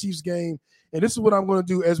Kansas City Chiefs game, and this is what I'm going to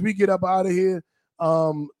do as we get up out of here.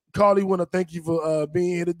 Carly, want to thank you for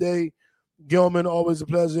being here today. Gilman, always a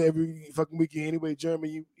pleasure every fucking weekend. Anyway, Jeremy,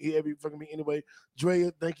 you here every fucking week. Anyway,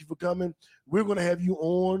 Drea, thank you for coming. We're going to have you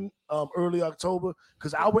on early October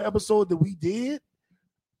because our episode that we did,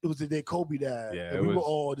 it was the day Kobe died. Yeah, and it we were was-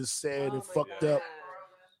 all just sad Oh and my fucked God. up.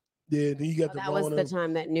 Yeah, then you got That was the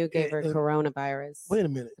time that New gave her and- coronavirus. Wait a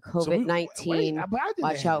minute. So we- COVID-19. wait, but I didn't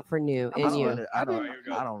Watch have out for New I and you. don't, I All don't, right, here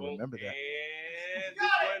we go. I don't Boom. remember that. And this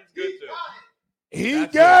one's good too. it. He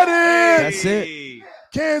That's got it. That's it. Hey.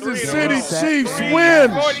 Kansas 3 in a City row. Chiefs Three, win.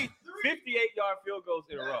 58-yard field goals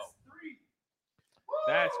in a row.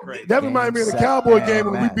 That's crazy. That reminds me of the Game, Cowboy set, game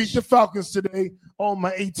when we match. beat the Falcons today. All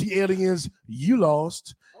my AT aliens, you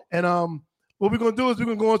lost. And what we're gonna do is we're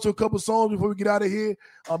gonna go into a couple songs before we get out of here.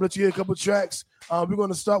 I'll let you hear a couple tracks. We're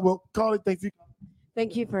gonna start with Carly. Thank you.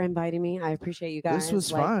 Thank you for inviting me. I appreciate you guys. This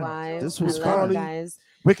was fun. Likewise. This was I love fun. you guys.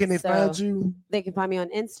 Where can they So- find you? They can find me on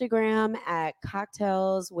Instagram at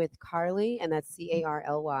Cocktails with Carly, and that's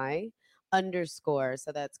CARLY _.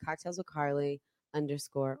 So that's Cocktails with Carly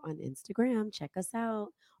 _ on Instagram. Check us out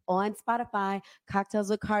on Spotify. Cocktails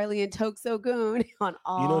with Carly and Toksogoon on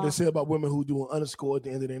all. You know what they say about women who do an underscore at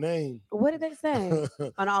the end of their name. What did they say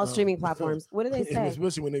on all streaming platforms? What did they And say?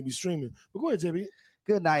 especially when they be streaming. But go ahead, JB.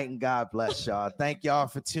 Good night and God bless y'all. Thank y'all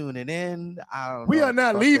for tuning in. I don't We know are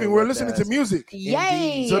not fuck leaving. what We're that listening to is. music.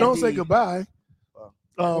 Yay! So don't say Indeed. goodbye.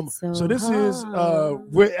 It's So this is hard.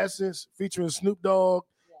 Red Essence featuring Snoop Dogg.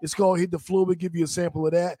 It's called Hit the Floor. We'll give you a sample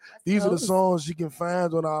of that. These are the Close. songs you can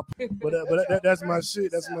find on our. That's my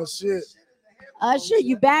shit. That's my shit. Usher,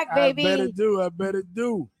 you back, baby. I bet it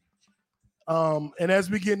do. And as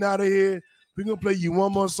we getting out of here, we're gonna play you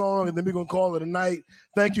one more song and then we're gonna call it a night.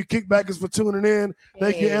 Thank you, Kickbackers, for tuning in.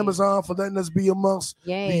 Thank you, Yay. Amazon, for letting us be amongst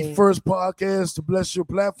Yay. the first podcast to bless your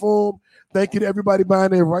platform. Thank you to everybody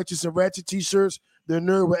buying their Righteous and Ratchet t-shirts, their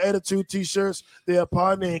Nerd with Attitude t-shirts, their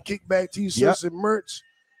Partner and Kickback t-shirts and merch.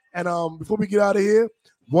 And before we get out of here,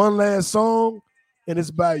 one last song, and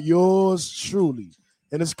it's by yours truly.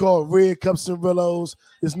 And it's called Red Cups and Rillos.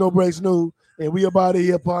 It's No Breaks New. And we about to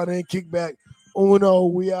here, Partner and Kickback. Uno,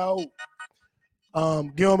 we out.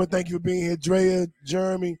 Gilman, thank you for being here. Drea,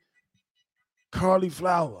 Jeremy, Carly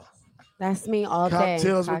Flower. That's me all day.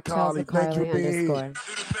 Cocktails with Carly. Thank you for being here. _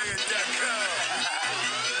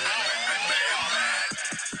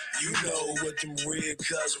 You know what with them red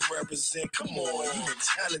cups represent. Come on, you been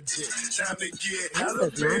talented. Time to get This hella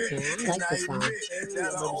is big. nice, man. I And like I this song. admit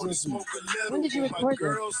that I only smoke a little. When did you but my record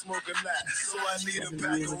this? girls smoke a lot, so I need a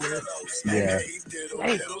pack of Rillos. Yeah. Hey, diddle,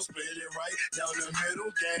 Hey. diddle, split it right down the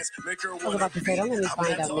middle. Gas, make her I was wanna about to say, don't let me I'm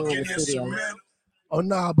find not out new in the talking studio. instrumental. Oh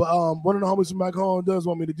nah, but one of the homies from back home does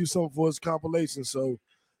want me to do something for his compilation, so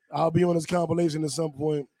I'll be on his compilation at some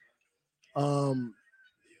point.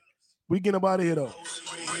 We getting up out of here though.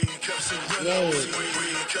 Yay. We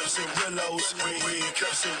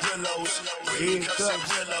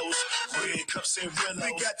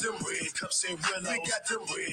got them red cups and Rillos.